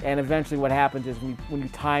 and eventually what happens is when you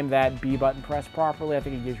time that B button press properly, I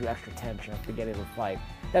think it gives you extra tension at the beginning of the fight.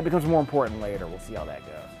 That becomes more important later. We'll see how that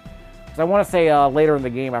goes. Because I want to say later in the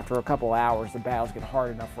game, after a couple hours, the battles get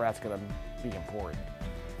hard enough where that's going to be important.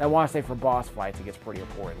 And I want to say for boss fights, it gets pretty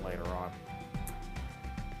important later on.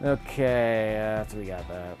 Okay, so we got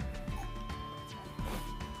that.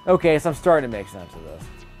 Okay, so I'm starting to make sense of this.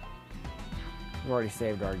 We've already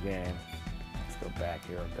saved our game. Let's go back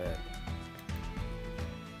here a bit.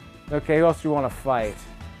 Okay, who else do you want to fight?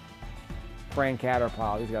 Praying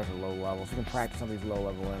Caterpillar. These guys are low level, so you can practice on these low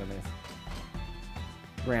level enemies.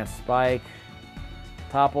 Grand Spike.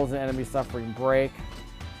 Topples an enemy suffering break.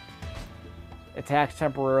 Attacks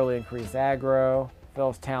temporarily increase aggro.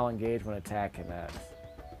 Fails talent gauge when attack connects.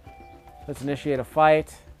 Let's initiate a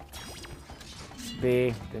fight.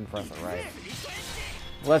 B. Didn't press it right.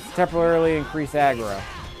 Let's temporarily increase aggro.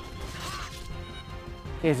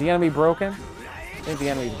 Okay, is the enemy broken? I think the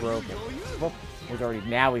enemy's broken. Whoop,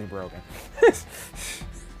 now he's broken.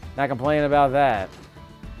 Not complaining about that.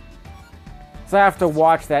 So I have to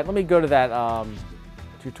watch that. Let me go to that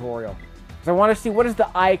tutorial. Because I want to see what does the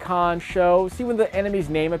icon show. See when the enemy's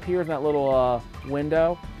name appears in that little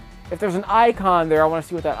window. If there's an icon there, I want to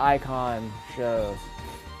see what that icon shows.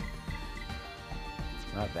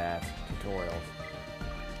 Not that. Tutorials.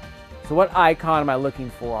 So what icon am I looking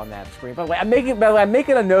for on that screen? By the way, I'm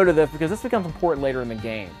making a note of this because this becomes important later in the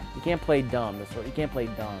game. You can't play dumb. You can't play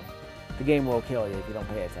dumb. The game will kill you if you don't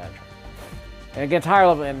pay attention. And against higher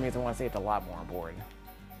level enemies, I want to say it's a lot more important.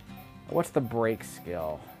 What's the break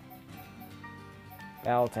skill?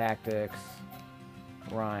 Battle tactics.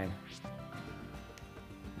 Rhyme.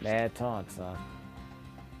 Mad taunts, huh?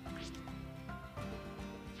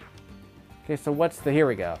 Okay, so what's the... Here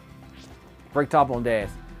we go. Break topple and daze.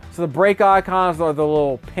 So the break icons are the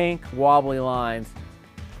little pink wobbly lines.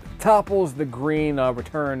 Topple's the green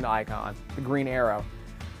return icon. The green arrow.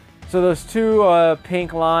 So those two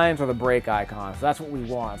pink lines are the break icons. So that's what we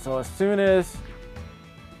want. So as soon as...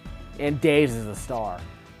 And daze is the star.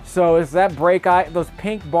 So as that break those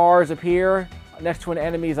pink bars appear next to an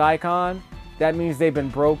enemy's icon, that means they've been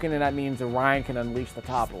broken, and that means Orion can unleash the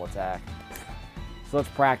topple attack. So let's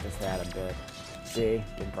practice that a bit. See?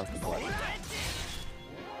 Didn't press the button.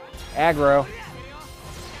 Aggro.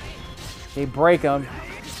 Okay, break him.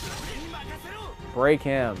 Break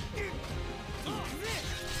him.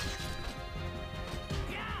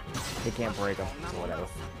 They can't break him. Whatever.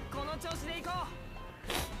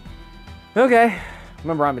 Okay.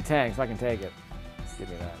 Remember, I'm a tank, so I can take it. Give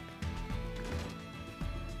me that.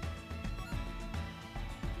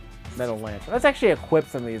 Metal lantern. Let's actually equip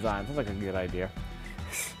some of these items. Sounds like a good idea.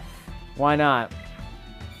 Why not?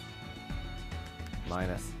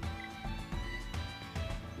 Minus.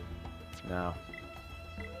 No.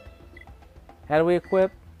 How do we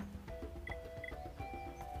equip?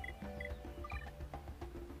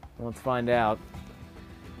 Let's find out.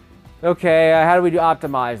 Okay, how do we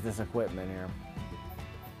optimize this equipment here?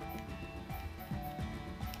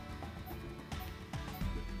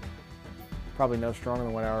 Probably no stronger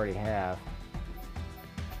than what I already have.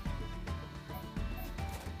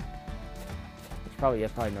 It's probably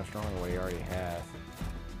no stronger than what he already has.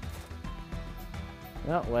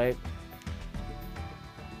 No, wait.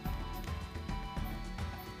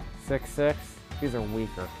 6/6. These are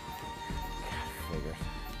weaker. God, figures.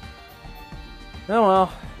 Oh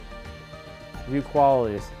well. View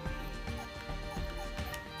qualities.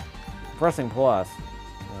 Pressing plus.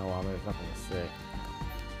 Oh well, there's nothing to see.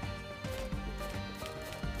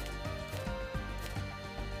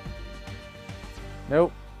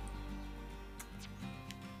 Nope.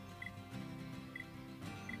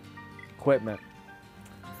 Equipment.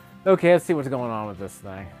 Okay, let's see what's going on with this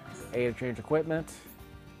thing. A to change equipment.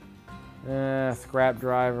 Scrap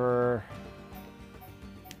driver.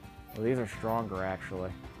 Well, these are stronger,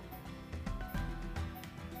 actually.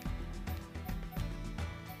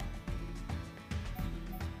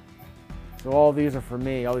 So all these are for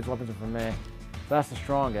me. All these weapons are for me. So that's the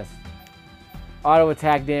strongest. Auto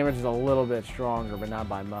attack damage is a little bit stronger, but not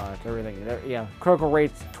by much. Everything, yeah, critical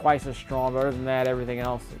rate's twice as strong, but other than that, everything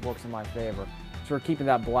else works in my favor. So we're keeping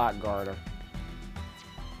that block garter.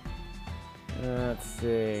 Let's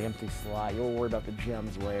see, empty slot. You'll worry about the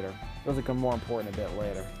gems later. Those become more important a bit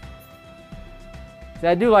later. See,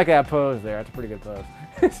 I do like that pose there. That's a pretty good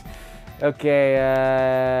pose. Okay,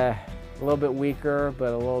 a little bit weaker,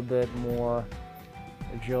 but a little bit more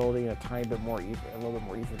agility and a tiny bit more, a little bit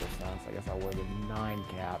more ether defense. I guess I'll wear the 9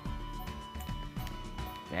 cap.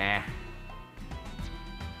 Nah.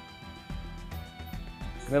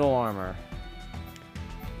 Middle armor.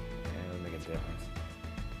 Yeah, doesn't make a difference.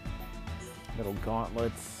 Middle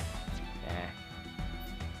gauntlets. Nah.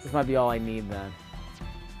 This might be all I need then.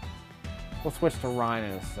 We'll switch to Rhine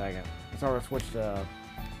in a second. So we'll switch to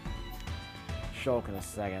Shulk in a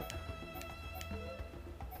second.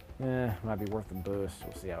 Might be worth the boost.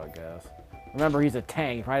 We'll see how it goes. Remember, he's a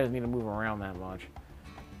tank. He probably doesn't need to move around that much.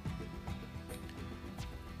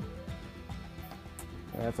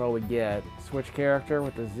 That's all we get. Switch character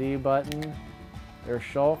with the Z button. There's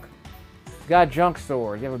Shulk. He's got a junk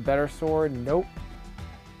sword. You have a better sword? Nope.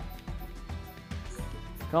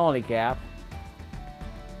 Colony cap.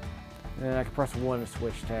 And I can press 1 to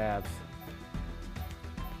switch tabs.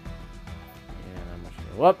 Yeah, not much.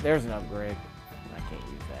 Whoop, there's an upgrade. I can't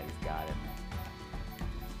use that. He's got it.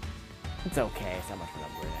 It's okay. It's not much of an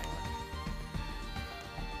upgrade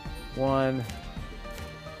anyway. 1.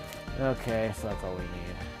 Okay, so that's all we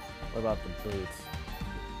need. What about the boots?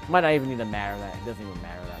 Might not even need to matter that. It doesn't even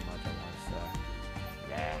matter that much, I want to say.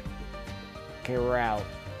 Yeah. Okay, we're out.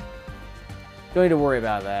 Don't need to worry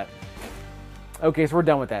about that. Okay, so we're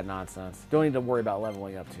done with that nonsense. Don't need to worry about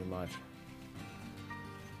leveling up too much.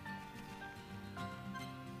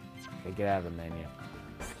 Okay, get out of the menu.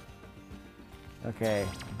 Okay,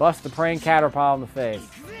 bust the praying caterpillar in the face.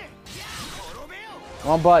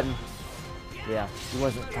 One button. Yeah, he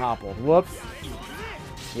wasn't toppled. Whoops.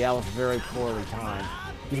 Yeah, that was very poorly timed.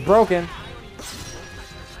 He's broken.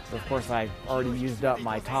 So of course, I already used up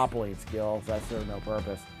my toppling skills. That served no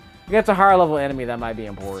purpose. Against a higher level enemy, that might be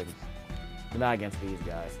important. But not against these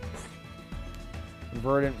guys.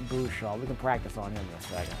 Verdant Bouchon. We can practice on him in a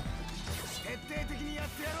second.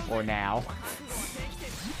 Or now.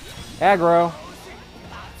 Aggro.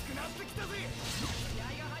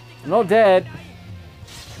 No dead.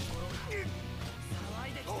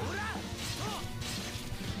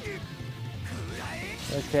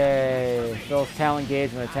 Okay. Phil's talent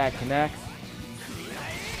gauge when attack connects.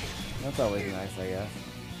 That's always nice, I guess.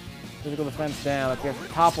 Physical defense down. Okay, have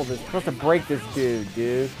to topple this. We're supposed to break this dude.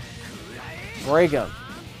 Break him.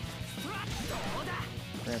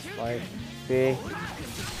 Fight. B.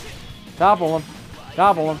 Topple him.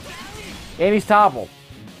 Topple him. And he's toppled.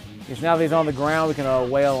 Because now that he's on the ground, we can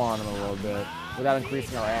wail on him a little bit without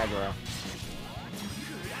increasing our aggro.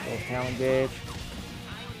 Phil's talent gauge.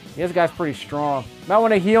 This guy's pretty strong. Might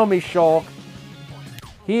want to heal me, Shulk.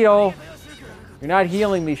 Heal. You're not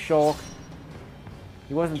healing me, Shulk.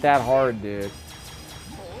 He wasn't that hard, dude.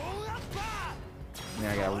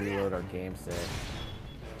 Now I gotta reload our game save.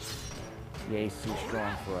 Yeah, he's too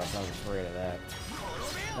strong for us. I was afraid of that.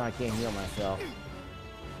 Now I can't heal myself.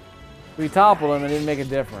 We toppled him and it didn't make a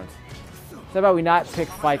difference. How about we not pick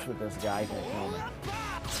fights with this guy? He's gonna kill me.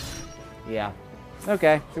 Yeah.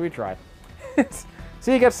 Okay, so we tried.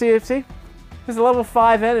 See, you got see. This is a level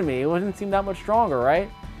 5 enemy. It wouldn't seem that much stronger, right?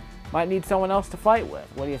 Might need someone else to fight with.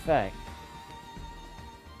 What do you think?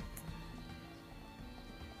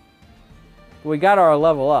 We got our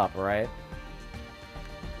level up, right?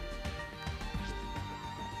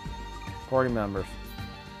 Party members.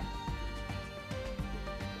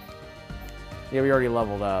 Yeah, we already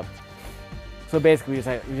leveled up. So basically,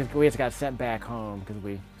 we just got sent back home because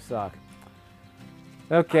we suck.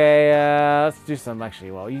 Okay, let's do some,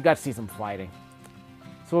 actually, well, you got to see some fighting.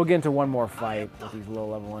 So we'll get into one more fight with these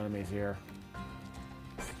low-level enemies here.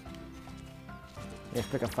 Let's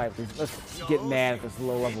pick a fight with these. Let's get mad at this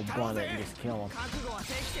low-level bandit and just kill him.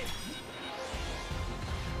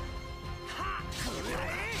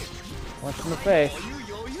 Punch in the face.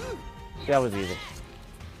 That was easy.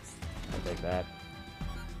 I'll take that.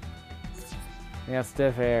 Yeah,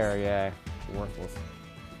 stiff hair, yeah. Worthless.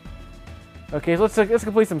 Okay, so let's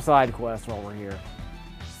complete some side quests while we're here.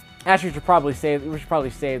 Actually, we should probably save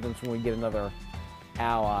them when we get another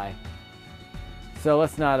ally. So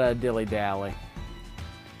let's not dilly-dally.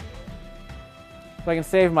 So I can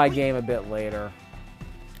save my game a bit later.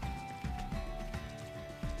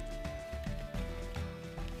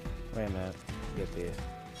 Wait a minute. Get these.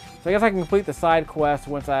 So I guess I can complete the side quest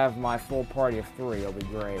once I have my full party of 3. It'll be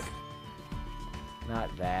great.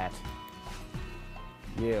 Not that.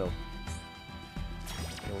 You.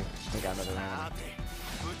 Take out another round.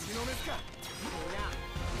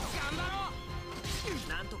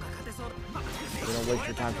 You don't waste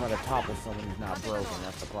your time trying to topple someone who's not broken.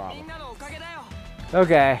 That's the problem.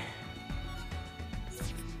 Okay.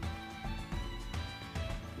 Is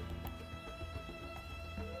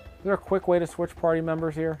there a quick way to switch party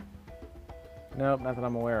members here? Nope, not that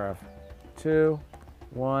I'm aware of. 2,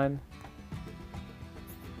 1.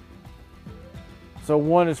 So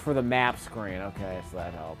 1 is for the map screen. Okay, so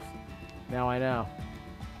that helps. Now I know.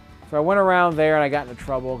 So I went around there and I got into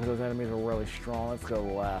trouble because those enemies were really strong. Let's go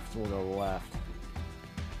left. We'll go left.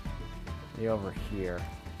 Be over here.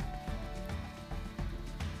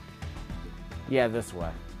 Yeah, this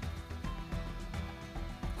way.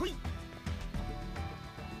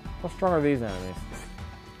 How strong are these enemies?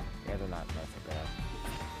 Yeah, they're not so bad.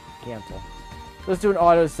 Cancel. Let's do an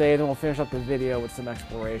autosave and we'll finish up the video with some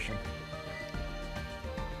exploration.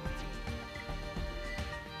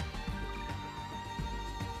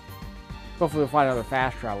 Hopefully we'll find another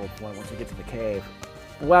fast travel point once we get to the cave.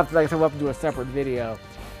 We'll have to, like I said, we'll have to do a separate video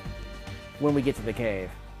when we get to the cave.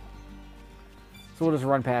 So we'll just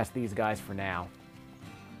run past these guys for now.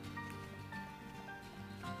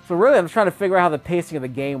 So really, I'm just trying to figure out how the pacing of the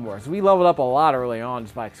game works. We leveled up a lot early on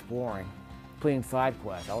just by exploring. Completing side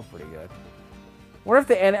quests. That was pretty good.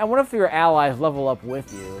 I wonder if your allies level up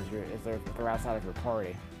with you if they're outside of your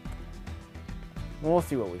party. Well, we'll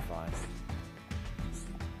see what we find.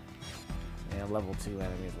 And level 2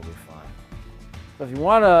 enemies will be fine. So if you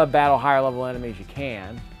want to battle higher level enemies, you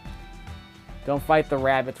can. Don't fight the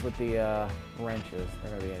rabbits with the wrenches.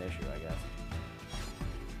 They're going to be an issue, I guess.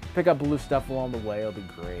 Pick up blue stuff along the way. It'll be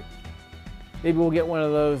great. Maybe we'll get one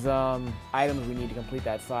of those items we need to complete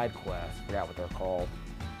that side quest. I forgot what they're called.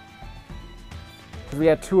 Because we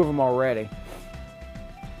had 2 of them already.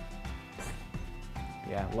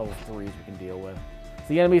 Yeah, level 3s we can deal with. So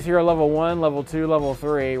the enemies here are level 1, level 2, level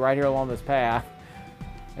 3, right here along this path.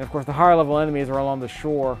 And of course the higher level enemies are along the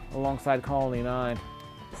shore, alongside Colony 9.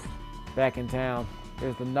 Back in town.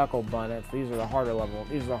 There's the Knuckle Bunnets. These are the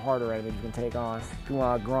harder enemies you can take on if you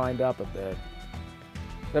want to grind up a bit.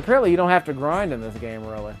 But apparently you don't have to grind in this game,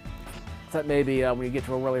 really. Except maybe when you get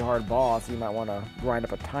to a really hard boss, you might want to grind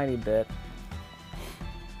up a tiny bit.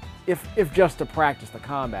 If just to practice the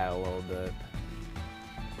combat a little bit.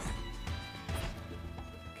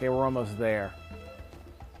 Okay, we're almost there.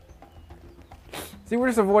 See, we're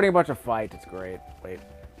just avoiding a bunch of fights. It's great. Wait.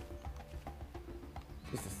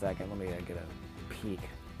 Just a second. Let me get a peek.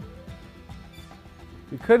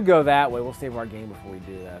 We could go that way. We'll save our game before we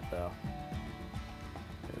do that, though.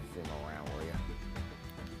 Let's zoom around, will you?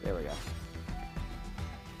 There we go.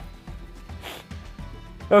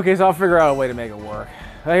 Okay, so I'll figure out a way to make it work.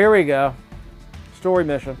 Here we go. Story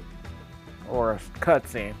mission. Or a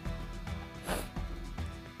cutscene.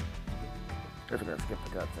 We're going to skip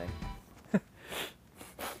the cutscene.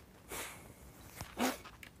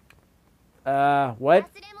 What?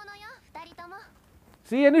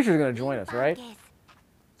 See, I knew she was going to join us, right?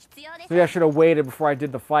 Maybe I should have waited before I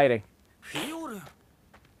did the fighting. Fiora.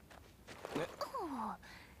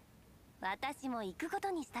 私も行くこと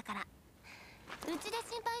にしたから。うちで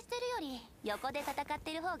心配してるより横で戦っ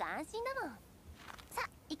てる方が安心だもん。さあ、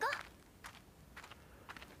行こ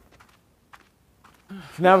う。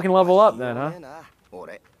 So now we can level up then, huh?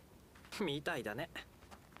 みたいだね。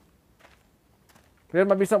 That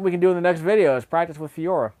might be something we can do in the next video, is practice with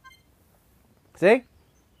Fiora. See?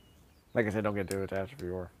 Like I said, don't get too attached to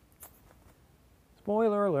Fiora.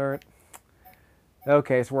 Spoiler alert.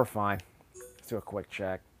 Okay, so we're fine. Let's do a quick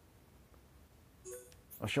check.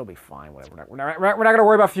 Oh, she'll be fine, whatever. We're not going to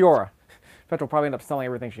worry about Fiora. In fact, we'll probably end up selling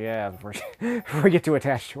everything she has before we get too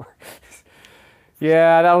attached to her.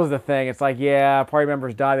 Yeah, that was the thing. It's like, yeah, party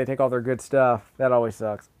members die, they take all their good stuff. That always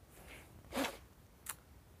sucks.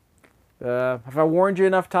 Have I warned you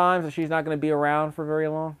enough times that she's not going to be around for very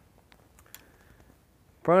long?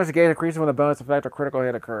 Bonus gauge increases when the bonus effect or critical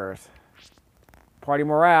hit occurs. Party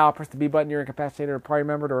morale. Press the B button. You're incapacitated a party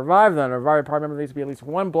member to revive them. To revive a party member needs to be at least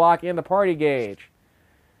 1 block in the party gauge.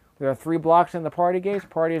 There are 3 blocks in the party gauge.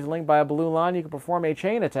 Party is linked by a blue line. You can perform a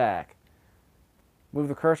chain attack. Move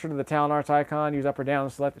the cursor to the talent arts icon. Use up or down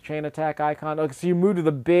to select the chain attack icon. Okay, so you move to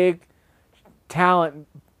the big talent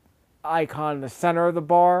icon in the center of the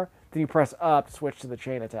bar. Then you press up to switch to the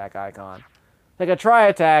chain attack icon. Like a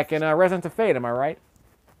tri-attack in Resident of Fate, am I right?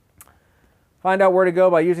 Find out where to go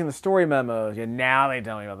by using the story memos. Yeah, now they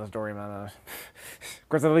tell me about the story memos. Of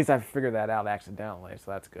course, at least I figured that out accidentally,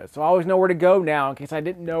 so that's good. So I always know where to go now in case I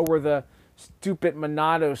didn't know where the stupid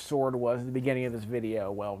Monado sword was at the beginning of this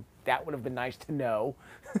video. Well, that would have been nice to know.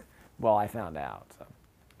 Well, I found out. So.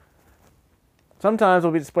 Sometimes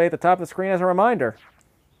it'll be displayed at the top of the screen as a reminder.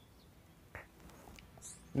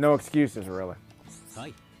 No excuses, really.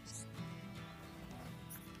 Hi.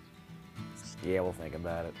 Yeah, we'll think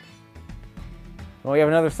about it. Well, we have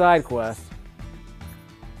another side quest.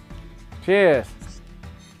 Cheers!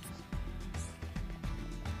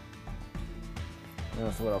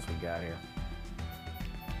 Let's see what else we got here.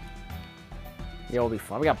 Yeah, it'll be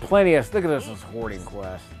fun. We got plenty of... Look at this hoarding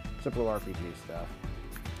quest. Simple RPG stuff.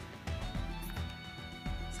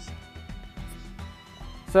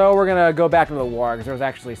 So we're going to go back to the water because there was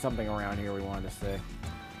actually something around here we wanted to see.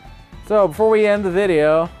 So before we end the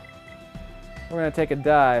video, we're going to take a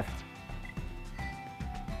dive.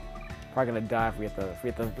 Probably going to die if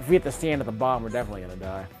we hit the sand at the bottom. We're definitely going to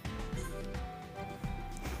die.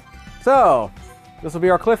 So this will be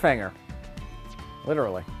our cliffhanger.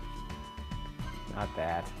 Literally. Not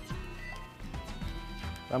that.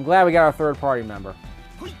 I'm glad we got our third party member.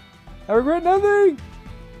 I regret nothing!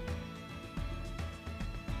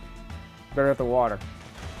 Better at the water.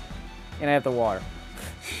 And I have the water.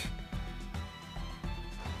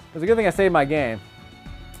 It's a good thing I saved my game.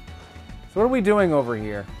 So what are we doing over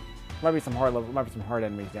here? Might be some hard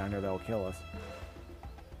enemies down here that will kill us.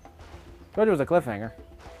 Told you it was a cliffhanger.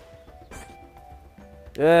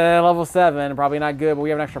 Level 7, probably not good, but we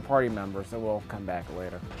have an extra party member, so we'll come back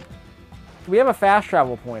later. We have a fast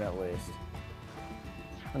travel point at least.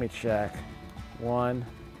 Let me check. 1,